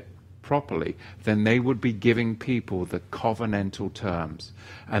translated it properly, then they would be giving people the covenantal terms.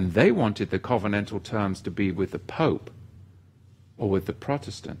 And they wanted the covenantal terms to be with the Pope or with the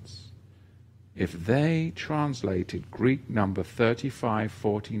Protestants. If they translated Greek number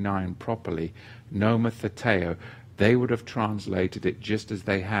 3549 properly, nomotheteo, they would have translated it just as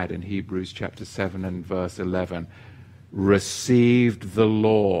they had in Hebrews chapter 7 and verse 11. Received the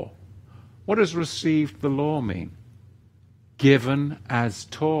law. What does received the law mean? Given as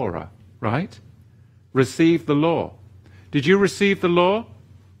Torah, right? Received the law. Did you receive the law?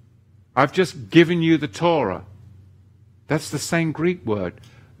 I've just given you the Torah. That's the same Greek word.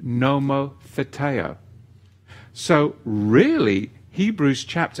 Nomotheteo. So really, Hebrews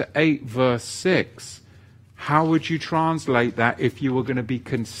chapter 8 verse 6, how would you translate that if you were going to be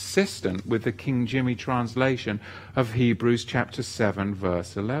consistent with the King Jimmy translation of Hebrews chapter 7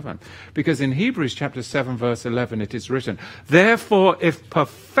 verse 11? Because in Hebrews chapter 7 verse 11 it is written, therefore if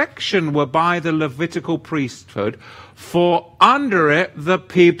perfection were by the Levitical priesthood, for under it the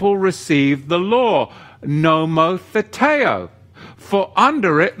people received the law. Nomotheteo. For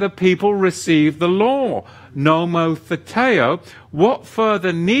under it the people received the law. Nomotheteo. What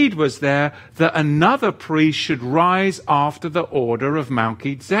further need was there that another priest should rise after the order of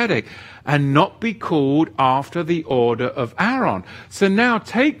Melchizedek and not be called after the order of Aaron? So now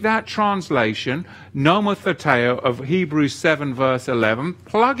take that translation, nomotheteo of Hebrews 7 verse 11,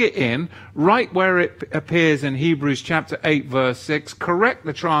 plug it in right where it appears in Hebrews chapter 8 verse 6, correct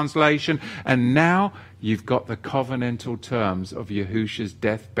the translation, and now you've got the covenantal terms of Yahushua's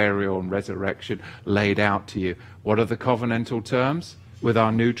death, burial, and resurrection laid out to you. What are the covenantal terms with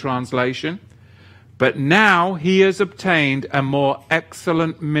our new translation? But now he has obtained a more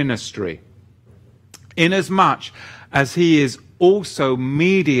excellent ministry, inasmuch as he is also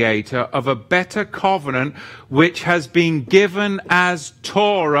mediator of a better covenant, which has been given as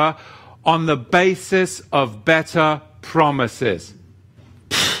Torah on the basis of better promises.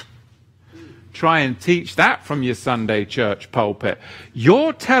 Try and teach that from your Sunday church pulpit.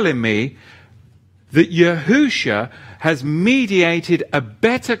 You're telling me that Yahushua has mediated a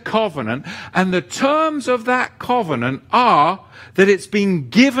better covenant, and the terms of that covenant are that it's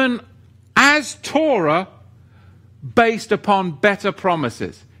been given as Torah based upon better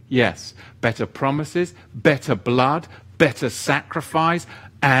promises. Yes, better promises, better blood, better sacrifice,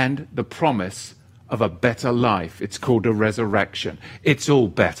 and the promise of a better life. It's called a resurrection. It's all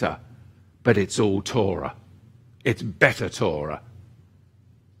better. but it's all Torah. It's better Torah.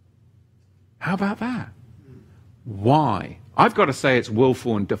 How about that? Why? I've got to say it's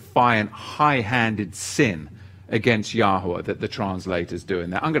willful and defiant, high-handed sin against Yahweh that the translators do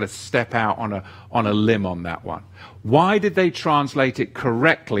in that. I'm going to step out on a limb on that one. Why did they translate it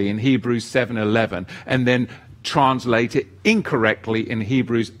correctly in Hebrews 7:11 and then translate it incorrectly in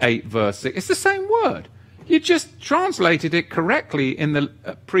Hebrews 8 verse 6? It's the same word. You just translated it correctly in the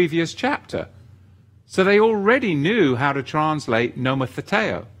previous chapter. So they already knew how to translate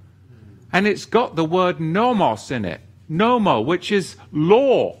nomotheteo. And it's got the word nomos in it. Nomo, which is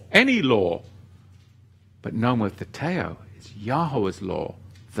law, any law. But nomotheteo is Yahweh's law,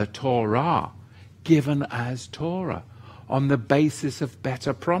 the Torah, given as Torah, on the basis of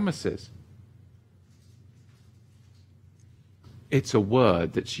better promises. It's a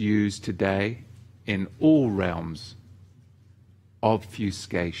word that's used today in all realms.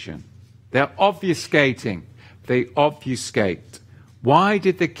 Obfuscation. They're obfuscating. They obfuscate. Why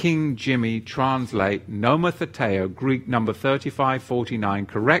did the King Jimmy translate nomotheteo, Greek number 3549,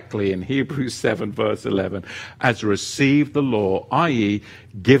 correctly in Hebrews 7 verse 11 as received the law, i.e.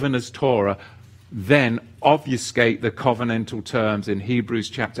 given as Torah, then obfuscate the covenantal terms in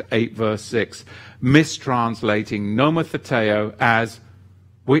Hebrews chapter 8 verse 6, mistranslating nomotheteo as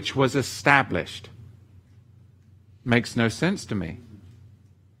which was established? Makes no sense to me.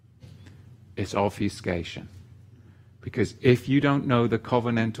 It's obfuscation. Because if you don't know the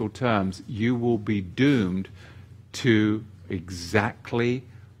covenantal terms, you will be doomed to exactly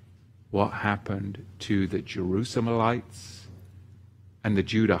what happened to the Jerusalemites and the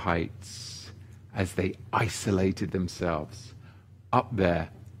Judahites as they isolated themselves up there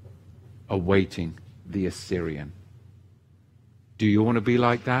awaiting the Assyrian. Do you want to be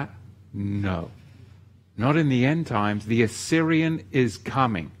like that? No. Not in the end times. The Assyrian is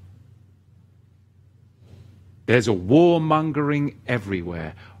coming. There's a warmongering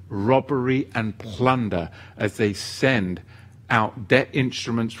everywhere, robbery and plunder as they send out debt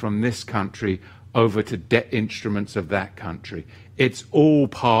instruments from this country over to debt instruments of that country. It's all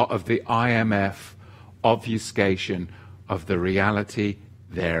part of the IMF obfuscation of the reality.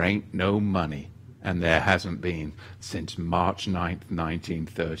 There ain't no money, and there hasn't been since March 9th,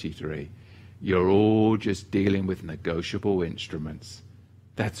 1933. You're all just dealing with negotiable instruments.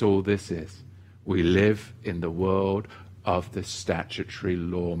 That's all this is. We live in the world of the statutory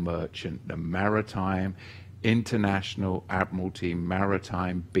law merchant, the maritime, international admiralty,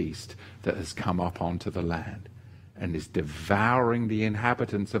 maritime beast that has come up onto the land and is devouring the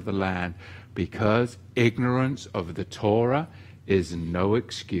inhabitants of the land because ignorance of the Torah is no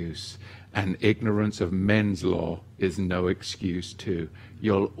excuse, and ignorance of men's law is no excuse too.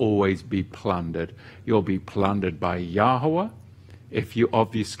 You'll always be plundered. You'll be plundered by Yahweh if you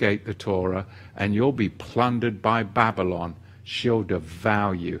obfuscate the Torah, and you'll be plundered by Babylon. She'll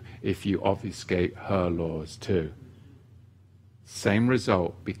devour you if you obfuscate her laws too. Same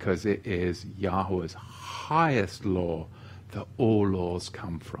result, because it is Yahweh's highest law that all laws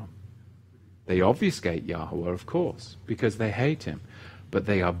come from. They obfuscate Yahweh, of course, because they hate him, but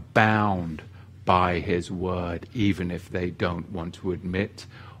they are bound by his word, even if they don't want to admit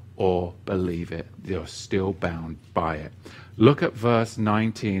or believe it. They're still bound by it. Look at verse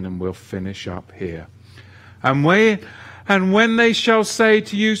 19 and we'll finish up here. And when they shall say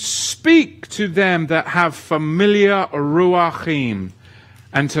to you, speak to them that have familiar ruachim,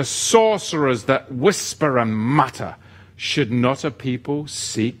 and to sorcerers that whisper and mutter, should not a people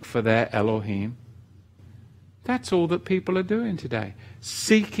seek for their Elohim? That's all that people are doing today.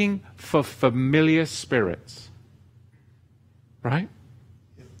 Seeking for familiar spirits. Right?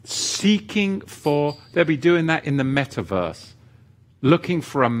 Seeking for, they'll be doing that in the metaverse. Looking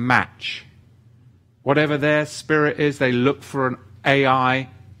for a match. Whatever their spirit is, they look for an AI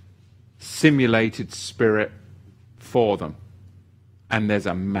simulated spirit for them. And there's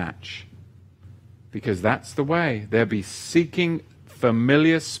a match. Because that's the way. They'll be seeking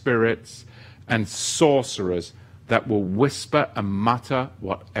familiar spirits and sorcerers that will whisper and mutter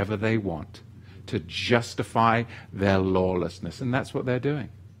whatever they want to justify their lawlessness. And that's what they're doing.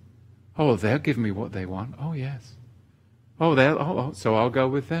 Oh, they'll give me what they want. Oh, yes. Oh, so I'll go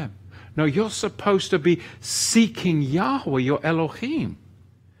with them. No, you're supposed to be seeking Yahweh, your Elohim.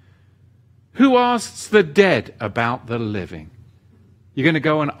 Who asks the dead about the living? You're going to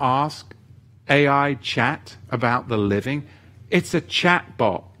go and ask AI chat about the living? It's a chat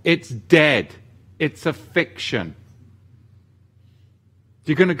bot. It's dead. It's a fiction.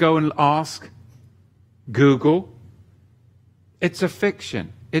 You're going to go and ask Google? It's a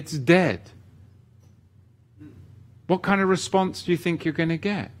fiction. It's dead. What kind of response do you think you're going to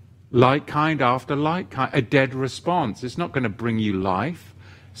get? Like kind after like kind, a dead response. It's not going to bring you life.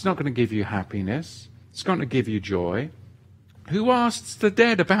 It's not going to give you happiness. It's not going to give you joy. Who asks the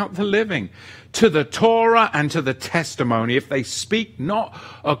dead about the living? To the Torah and to the testimony. If they speak not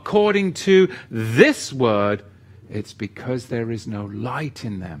according to this word, it's because there is no light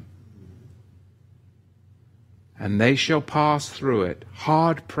in them. And they shall pass through it,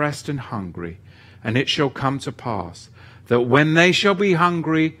 hard pressed and hungry. And it shall come to pass that when they shall be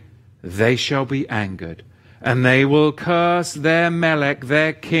hungry, they shall be angered. And they will curse their Melech,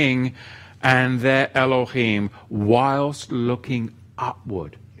 their king, and their Elohim, whilst looking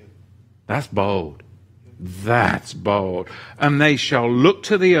upward. That's bold. That's bold. And they shall look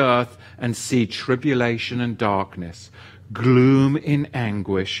to the earth and see tribulation and darkness, gloom in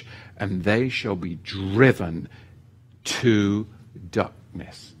anguish, and they shall be driven to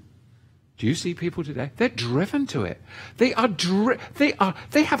darkness. Do you see people today? They're driven to it. They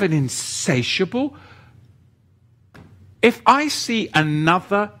have an insatiable. If I see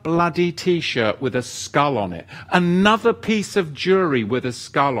another bloody T-shirt with a skull on it, another piece of jewelry with a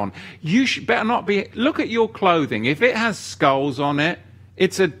skull on, you better not be. Look at your clothing. If it has skulls on it,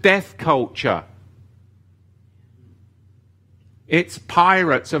 it's a death culture. It's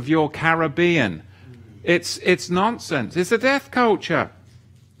Pirates of your Caribbean. It's nonsense. It's a death culture.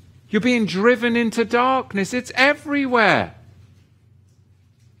 You're being driven into darkness. It's everywhere.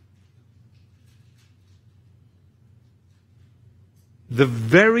 The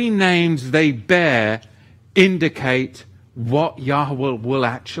very names they bear indicate what Yahweh will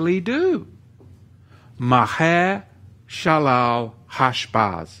actually do. Maher Shalal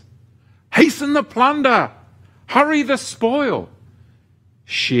Hashbaz. Hasten the plunder. Hurry the spoil.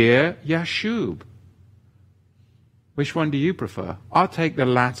 Shir Yashub. Which one do you prefer? I'll take the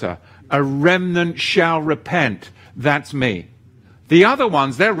latter. A remnant shall repent. That's me. The other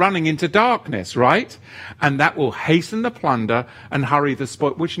ones, they're running into darkness, right? And that will hasten the plunder and hurry the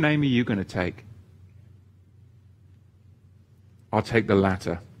spoil. Which name are you going to take? I'll take the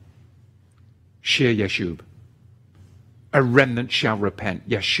latter. Shir Yashub. A remnant shall repent.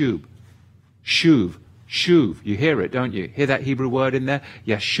 Yashub. Shuv. Shuv. You hear it, don't you? Hear that Hebrew word in there?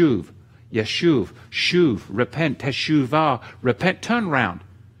 Yashuv. Yeshuv, shuv, repent, teshuvah, repent, turn round.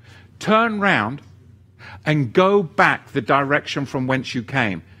 Turn round and go back the direction from whence you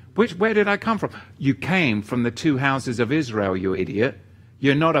came. Where did I come from? You came from the two houses of Israel, you idiot.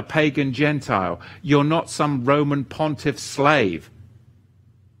 You're not a pagan Gentile. You're not some Roman pontiff slave.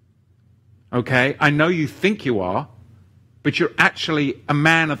 Okay? I know you think you are, but you're actually a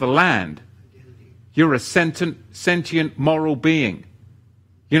man of the land. You're a sentient moral being.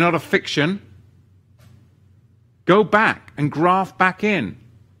 You're not a fiction. Go back and graft back in.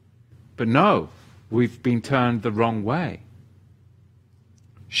 But no, we've been turned the wrong way.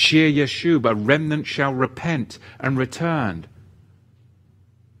 Shir Yeshub, a remnant shall repent and return.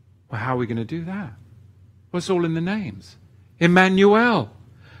 Well, how are we going to do that? Well, it's all in the names. Emmanuel.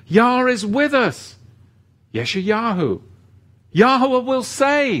 Yah is with us. Yeshayahu. Yahweh will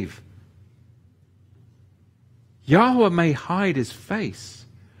save. Yahweh may hide his face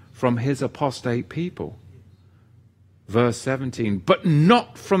from his apostate people. Verse 17, but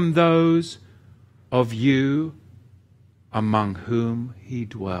not from those of you among whom he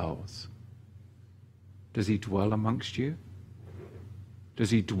dwells. Does he dwell amongst you? Does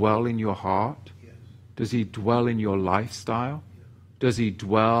he dwell in your heart? Does he dwell in your lifestyle? Does he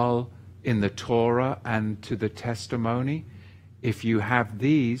dwell in the Torah and to the testimony? If you have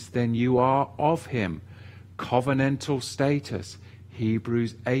these, then you are of him. Covenantal status.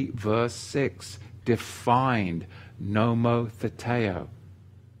 Hebrews 8 verse 6 defined nomotheteo,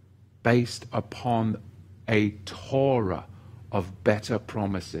 based upon a Torah of better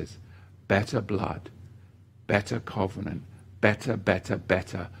promises, better blood, better covenant, better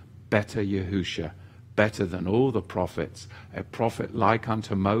Yahusha, better than all the prophets, a prophet like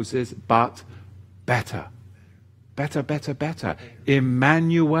unto Moses, but better. Better.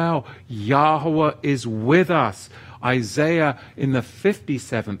 Emmanuel, Yahweh is with us. Isaiah in the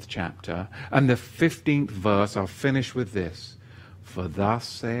 57th chapter and the 15th verse, I'll finish with this. For thus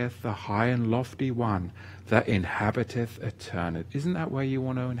saith the high and lofty one that inhabiteth eternity. Isn't that where you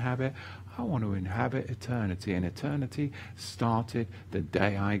want to inhabit? I want to inhabit eternity. And eternity started the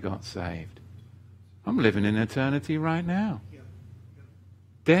day I got saved. I'm living in eternity right now.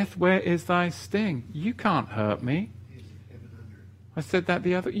 Death, where is thy sting? You can't hurt me. I said that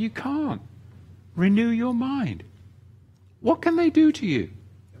the other. You can't. Renew your mind. What can they do to you?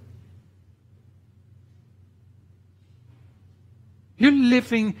 You're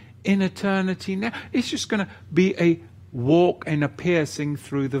living in eternity now. It's just going to be a walk in a piercing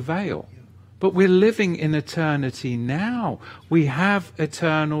through the veil. But we're living in eternity now. We have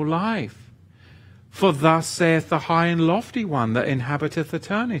eternal life. For thus saith the high and lofty one that inhabiteth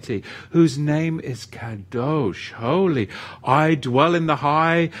eternity, whose name is Kadosh, holy. I dwell in the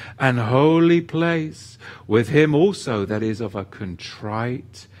high and holy place, with him also that is of a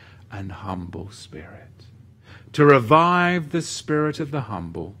contrite and humble spirit, to revive the spirit of the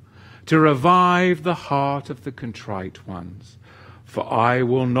humble, to revive the heart of the contrite ones. For I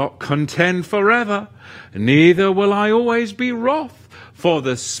will not contend forever, neither will I always be wroth, for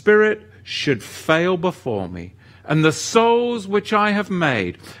the spirit should fail before me, and the souls which I have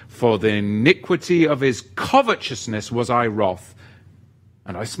made, for the iniquity of his covetousness was I wroth,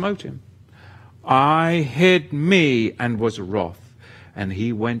 and I smote him. I hid me and was wroth, and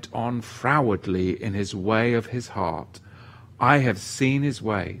he went on frowardly in his way of his heart. I have seen his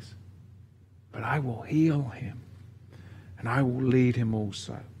ways, but I will heal him, and I will lead him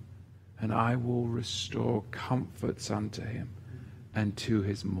also, and I will restore comforts unto him and to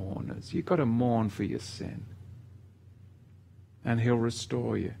his mourners. You've got to mourn for your sin, and he'll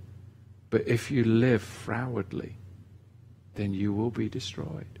restore you. But if you live frowardly, then you will be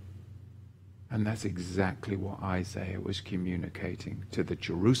destroyed. And that's exactly what Isaiah was communicating to the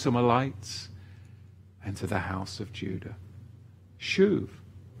Jerusalemites and to the house of Judah. Shuv,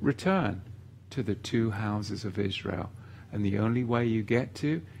 return to the two houses of Israel. And the only way you get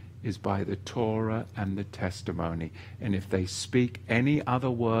to is by the Torah and the testimony. And if they speak any other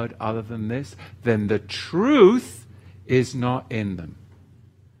word other than this, then the truth is not in them.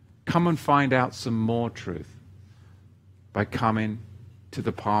 Come and find out some more truth by coming to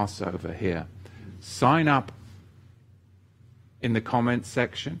the Passover here. Sign up in the comments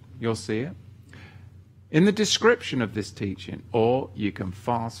section. You'll see it in the description of this teaching, or you can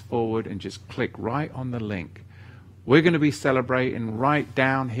fast forward and just click right on the link. We're going to be celebrating right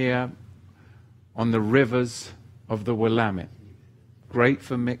down here on the rivers of the Willamette. Great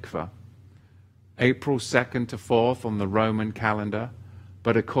for mikvah. April 2nd to 4th on the Roman calendar.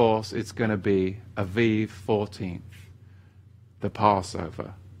 But of course, it's going to be Aviv 14th, the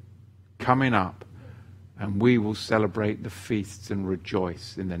Passover, coming up. And we will celebrate the feasts and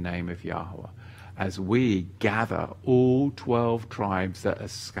rejoice in the name of Yahweh as we gather all 12 tribes that are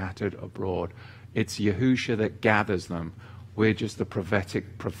scattered abroad. It's Yahusha that gathers them. We're just the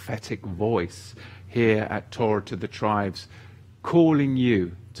prophetic voice here at Torah to the tribes, calling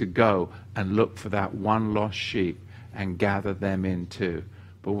you to go and look for that one lost sheep and gather them in too.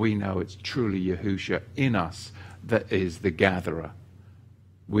 But we know it's truly Yahusha in us that is the gatherer.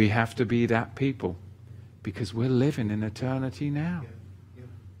 We have to be that people because we're living in eternity now.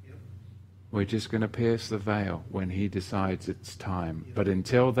 We're just going to pierce the veil when he decides it's time. But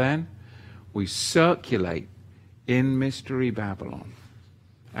until then, we circulate in Mystery Babylon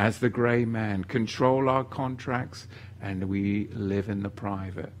as the grey man, control our contracts, and we live in the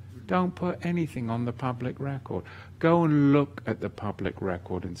private. Don't put anything on the public record. Go and look at the public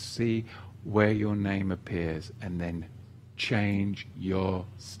record and see where your name appears, and then change your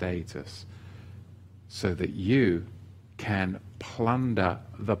status so that you can plunder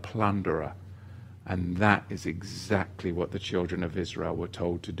the plunderer. And that is exactly what the children of Israel were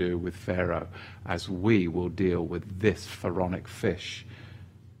told to do with Pharaoh, as we will deal with this pharaonic fish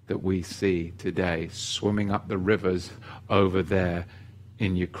that we see today swimming up the rivers over there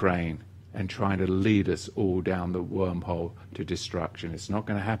in Ukraine and trying to lead us all down the wormhole to destruction. It's not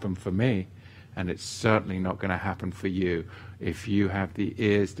going to happen for me, and it's certainly not going to happen for you if you have the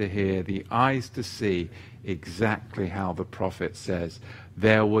ears to hear, the eyes to see exactly how the prophet says,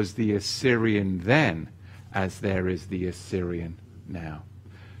 there was the Assyrian then as there is the Assyrian now.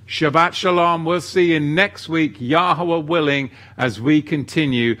 Shabbat Shalom. We'll see you next week, Yahweh willing, as we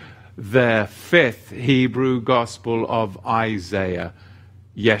continue the 5th Hebrew Gospel of Isaiah,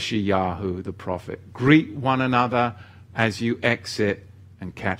 Yeshayahu the prophet. Greet one another as you exit and catch